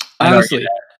 Honestly,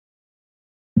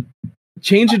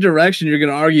 change of direction. You're going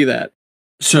to argue that.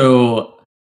 So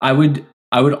I would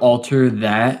alter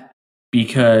that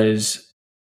because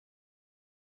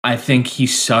I think he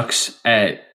sucks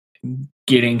at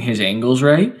getting his angles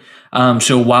right.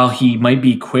 So while he might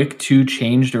be quick to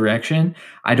change direction,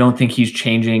 I don't think he's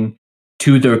changing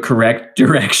to the correct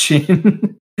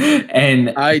direction. And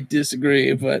I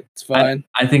disagree, but it's fine.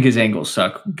 I think his angles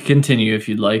suck. Continue if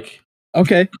you'd like.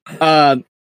 Okay. I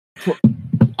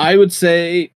would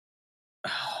say,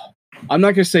 I'm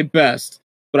not going to say best,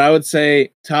 but I would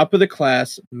say top of the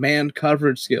class man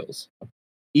coverage skills.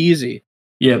 Easy.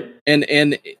 Yep.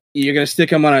 And you're going to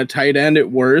stick him on a tight end at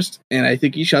worst, and I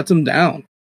think he shuts him down.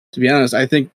 To be honest, I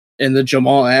think in the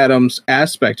Jamal Adams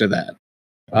aspect of that.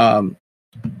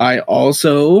 I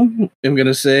also am going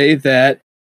to say that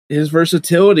his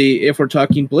versatility, if we're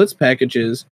talking blitz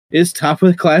packages, is top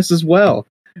of the class as well.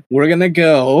 We're going to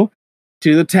go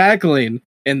to the tackling,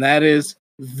 and that is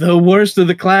the worst of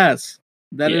the class.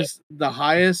 That is the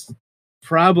highest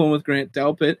problem with Grant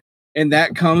Delpit, and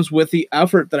that comes with the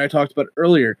effort that I talked about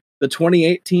earlier. The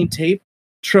 2018 tape,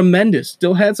 tremendous.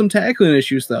 Still had some tackling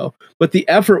issues, though, but the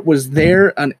effort was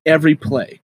there on every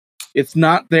play. It's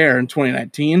not there in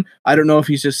 2019. I don't know if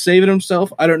he's just saving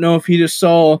himself. I don't know if he just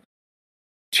saw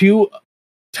two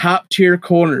top-tier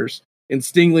corners in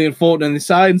Stingley and Fulton on the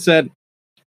side and said,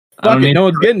 fuck it, no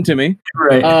one's getting to me.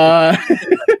 Right. I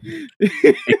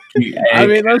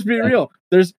mean, let's be real.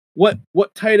 There's what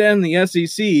tight end in the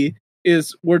SEC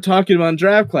is we're talking about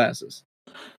draft classes.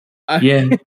 I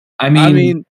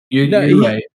mean you're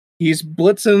right. He's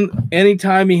blitzing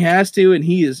anytime he has to, and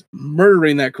he is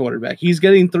murdering that quarterback. He's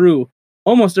getting through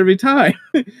almost every time.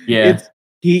 Yeah.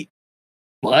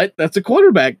 But that's a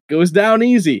quarterback. Goes down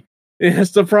easy.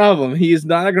 That's the problem. He is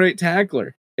not a great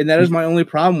tackler. And that is my only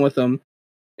problem with him.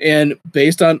 And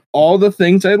based on all the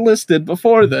things I listed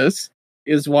before this,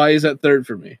 is why he's at third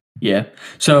for me. Yeah.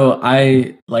 So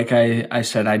I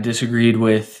said, I disagreed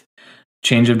with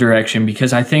change of direction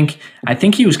because I think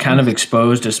he was kind of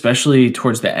exposed, especially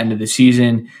towards the end of the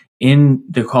season in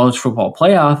the college football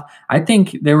playoff. I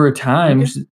think there were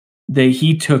times that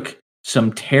he took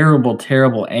some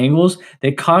terrible angles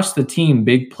that cost the team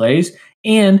big plays.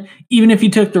 And even if he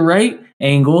took the right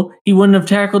angle, he wouldn't have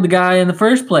tackled the guy in the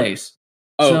first place.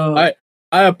 Oh, I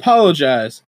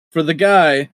apologize for the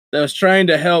guy that was trying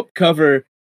to help cover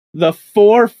the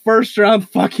 4 first-round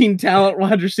fucking talent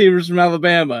wide receivers from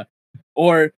Alabama.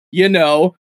 Or,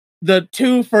 the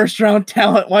 2 first-round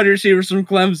talent wide receivers from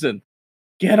Clemson.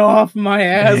 Get off my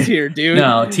ass here, dude.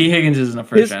 No, T. Higgins isn't a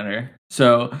first rounder.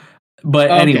 So,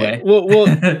 but anyway.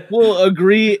 We'll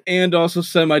agree and also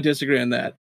semi-disagree on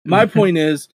that. My point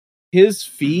is, his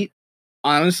feet,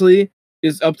 honestly,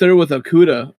 is up there with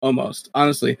Okuda almost.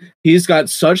 Honestly, he's got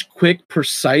such quick,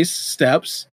 precise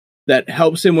steps that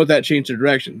helps him with that change of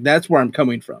direction. That's where I'm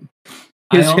coming from.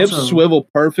 His hips swivel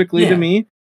perfectly to me.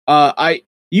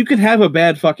 You could have a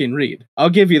bad fucking read. I'll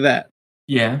give you that.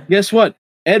 Yeah. Guess what?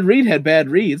 Ed Reed had bad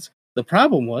reads. The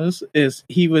problem is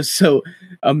he was so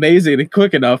amazing and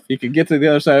quick enough he could get to the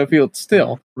other side of the field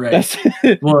still. Right.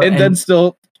 And then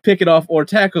still pick it off or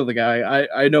tackle the guy.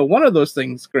 I know one of those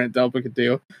things Grant Delpit could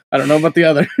do. I don't know about the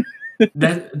other.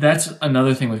 That's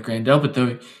another thing with Grant Delpit,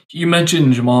 though. You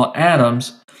mentioned Jamal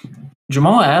Adams.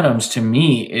 Jamal Adams, to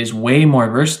me, is way more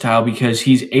versatile because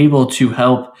he's able to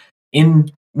help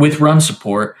with run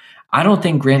support. I don't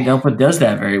think Grant Delpit does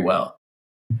that very well.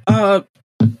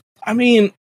 I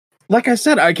mean, like I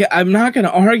said, I'm not going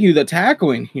to argue the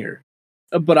tackling here,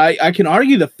 but I can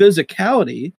argue the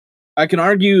physicality. I can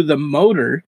argue the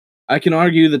motor. I can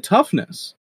argue the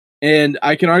toughness, and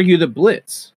I can argue the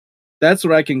blitz. That's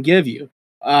what I can give you.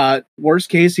 Worst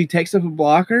case, he takes up a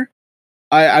blocker.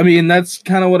 I mean, that's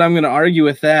kind of what I'm going to argue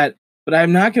with that, but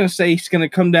I'm not going to say he's going to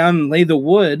come down and lay the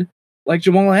wood like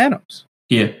Jamal Adams.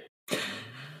 Yeah.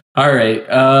 All right.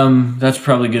 That's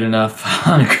probably good enough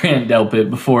on Grant Delpit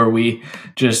before we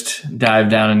just dive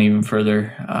down an even further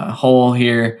hole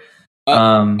here.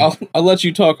 I'll let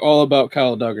you talk all about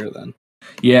Kyle Duggar then.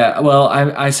 Yeah, well,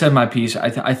 I said my piece.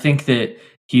 I think that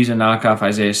he's a knockoff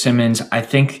Isaiah Simmons. I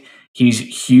think he's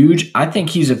huge. I think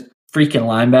he's a freaking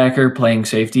linebacker playing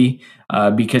safety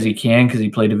because he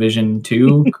played Division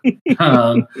II.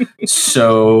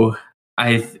 So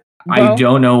I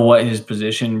don't know what his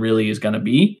position really is going to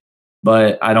be,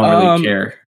 but I don't really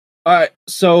care.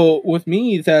 So with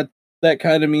me, that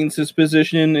kind of means his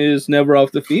position is never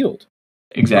off the field.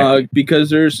 Exactly. Because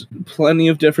there's plenty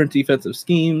of different defensive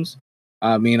schemes.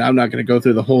 I mean, I'm not going to go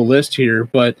through the whole list here,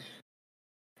 but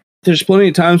there's plenty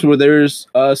of times where there's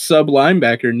a sub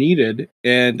linebacker needed,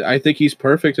 and I think he's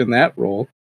perfect in that role.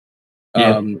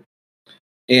 Yeah.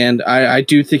 And I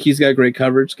do think he's got great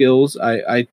coverage skills.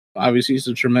 I obviously he's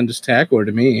a tremendous tackler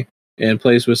to me and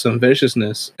plays with some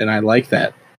viciousness, and I like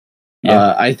that.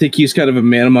 Yeah. I think he's kind of a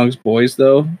man amongst boys,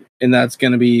 though, and that's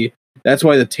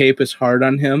why the tape is hard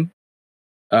on him.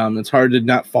 It's hard to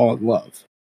not fall in love.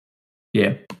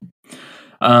 Yeah.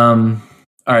 All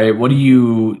right. What do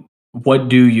you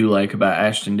like about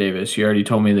Ashton Davis? You already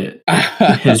told me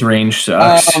that his range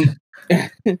sucks.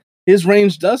 His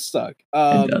range does suck.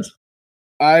 It does.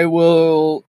 I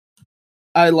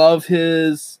love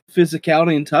his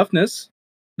physicality and toughness.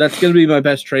 That's going to be my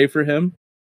best trait for him.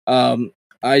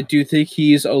 I do think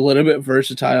he's a little bit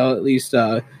versatile, at least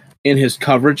in his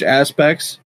coverage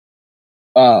aspects.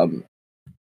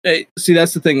 See,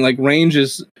 that's the thing. Like range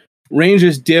is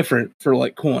different for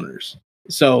like corners.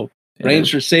 So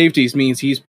range for safeties means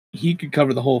he could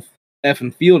cover the whole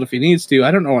effing field if he needs to. I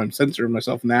don't know why I'm censoring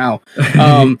myself now.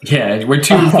 Yeah, we're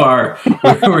too far.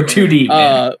 We're too deep.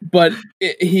 But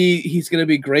he's going to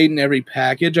be great in every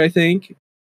package, I think.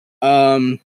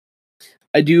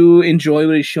 I do enjoy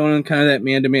what he's shown in kind of that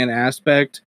man-to-man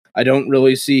aspect. I don't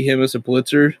really see him as a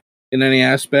blitzer in any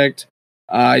aspect.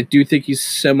 I do think he's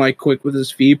semi-quick with his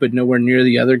feet, but nowhere near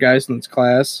the other guys in this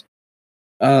class.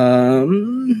 I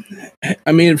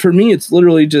mean, for me, it's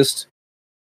literally the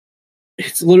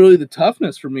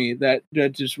toughness for me that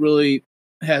just really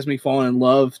has me falling in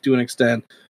love to an extent.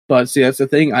 But see, that's the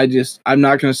thing. I'm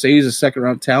not going to say he's a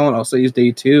second-round talent. I'll say he's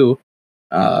day 2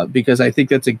 because I think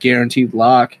that's a guaranteed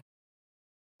lock.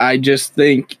 I just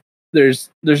think there's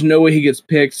no way he gets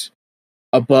picked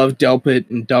above Delpit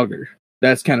and Duggar.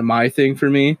 That's kind of my thing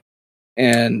for me.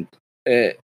 And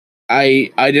I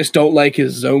just don't like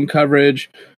his zone coverage.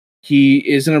 He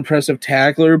is an impressive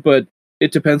tackler, but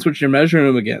it depends what you're measuring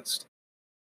him against.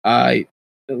 Like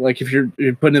if you're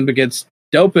putting him against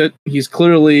Delpit,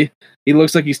 he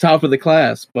looks like he's top of the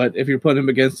class, but if you're putting him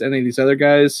against any of these other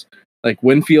guys, like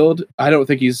Winfield, I don't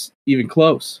think he's even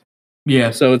close.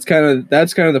 Yeah. So that's kind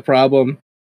of the problem.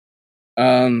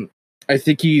 I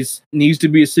think he's needs to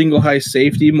be a single high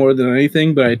safety more than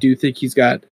anything, but I do think he's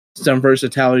got some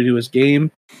versatility to his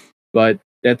game. But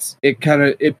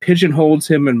it pigeonholes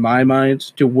him in my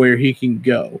mind to where he can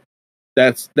go.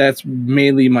 That's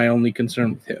mainly my only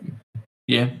concern with him.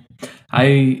 Yeah,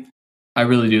 I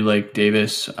really do like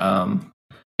Davis.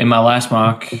 In my last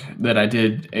mock that I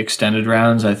did extended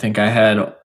rounds, I think I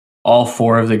had all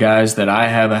 4 of the guys that I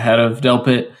have ahead of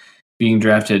Delpit being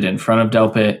drafted in front of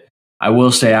Delpit. I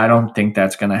will say I don't think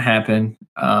that's going to happen.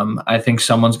 I think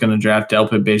someone's going to draft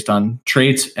Delpit based on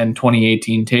traits and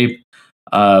 2018 tape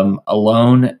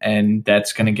alone, and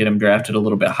that's going to get him drafted a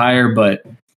little bit higher. But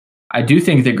I do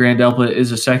think that Grant Delpit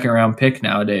is a second-round pick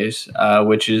nowadays,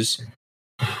 which is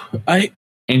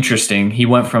interesting. He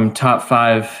went from top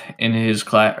 5 in his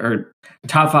class, or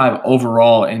top 5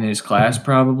 overall in his class,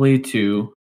 probably,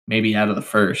 to maybe out of the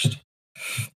first.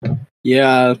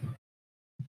 Yeah,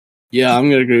 I'm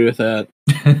gonna agree with that.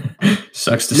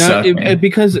 Sucks to suck,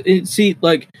 because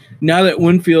now that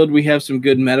Winfield, we have some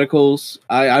good medicals.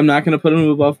 I'm not gonna put him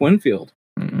above Winfield.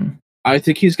 Mm-mm. I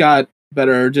think he's got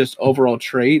better just overall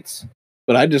traits,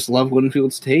 but I just love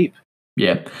Winfield's tape.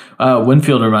 Yeah,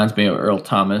 Winfield reminds me of Earl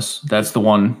Thomas. That's the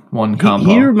one combo.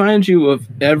 He reminds you of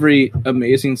every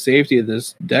amazing safety of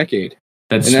this decade.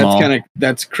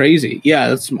 That's crazy. Yeah,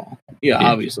 that's small. Yeah,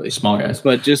 obviously small guys,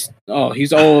 but just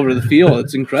he's all over the field.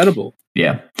 It's incredible.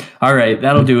 Yeah. All right,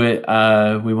 that'll do it.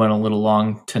 We went a little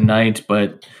long tonight,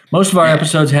 but most of our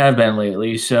episodes have been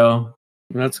lately, so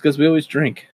that's because we always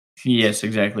drink. Yes,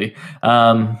 exactly.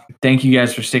 Thank you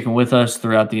guys for sticking with us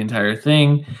throughout the entire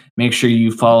thing. Make sure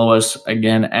you follow us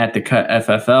again at the Cut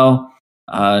FFL.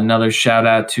 Another shout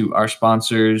out to our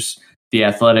sponsors, The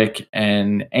Athletic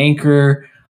and Anchor.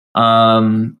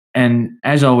 And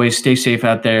as always, stay safe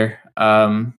out there.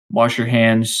 Wash your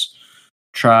hands.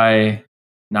 Try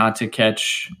not to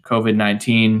catch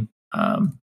COVID-19.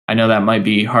 I know that might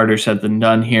be harder said than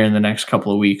done here in the next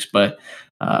couple of weeks, but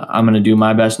I'm going to do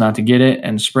my best not to get it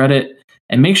and spread it.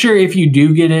 And make sure if you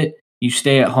do get it, you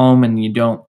stay at home and you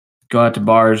don't go out to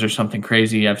bars or something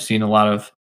crazy. I've seen a lot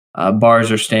of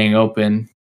bars are staying open.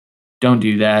 Don't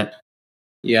do that.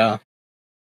 Yeah.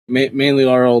 Mainly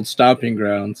our old stomping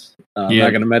grounds. I'm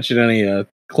not going to mention any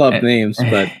club names,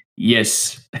 but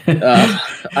yes.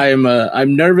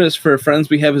 I'm nervous for friends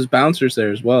we have as bouncers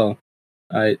there as well.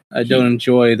 I don't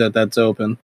enjoy that's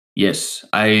open. Yes,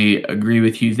 I agree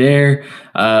with you there.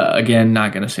 Again,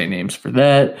 not going to say names for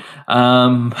that.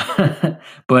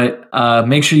 But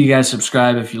make sure you guys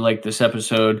subscribe if you like this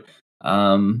episode.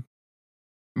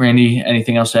 Randy,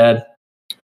 anything else to add?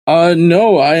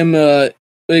 No,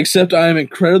 except I'm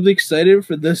incredibly excited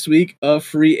for this week of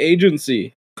free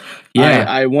agency. Yeah.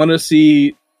 I want to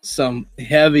see some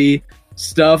heavy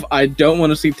stuff. I don't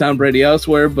want to see Tom Brady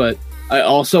elsewhere, but I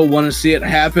also want to see it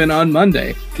happen on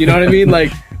Monday. You know what I mean?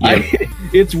 Like,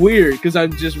 it's weird because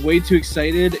I'm just way too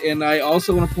excited. And I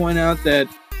also want to point out that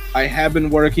I have been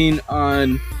working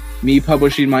on me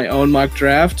publishing my own mock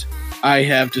draft. I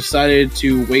have decided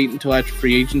to wait until after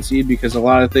free agency because a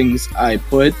lot of things I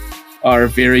put are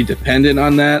very dependent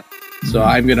on that. So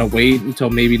I'm going to wait until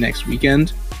maybe next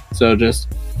weekend. So just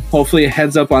hopefully a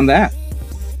heads up on that.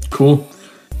 Cool.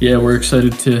 Yeah, we're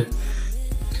excited to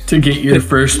get your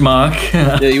first mock.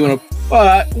 Yeah, you want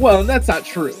to... well, that's not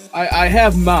true. I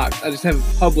have mocks. I just haven't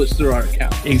published through our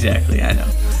account. Exactly, I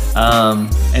know.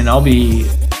 And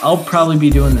I'll probably be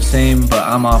doing the same, but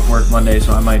I'm off work Monday,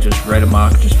 so I might just write a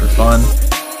mock just for fun.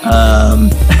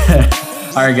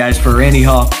 All right, guys, for Randy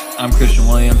Hall, I'm Christian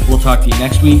Williams. We'll talk to you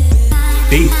next week.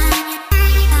 Peace.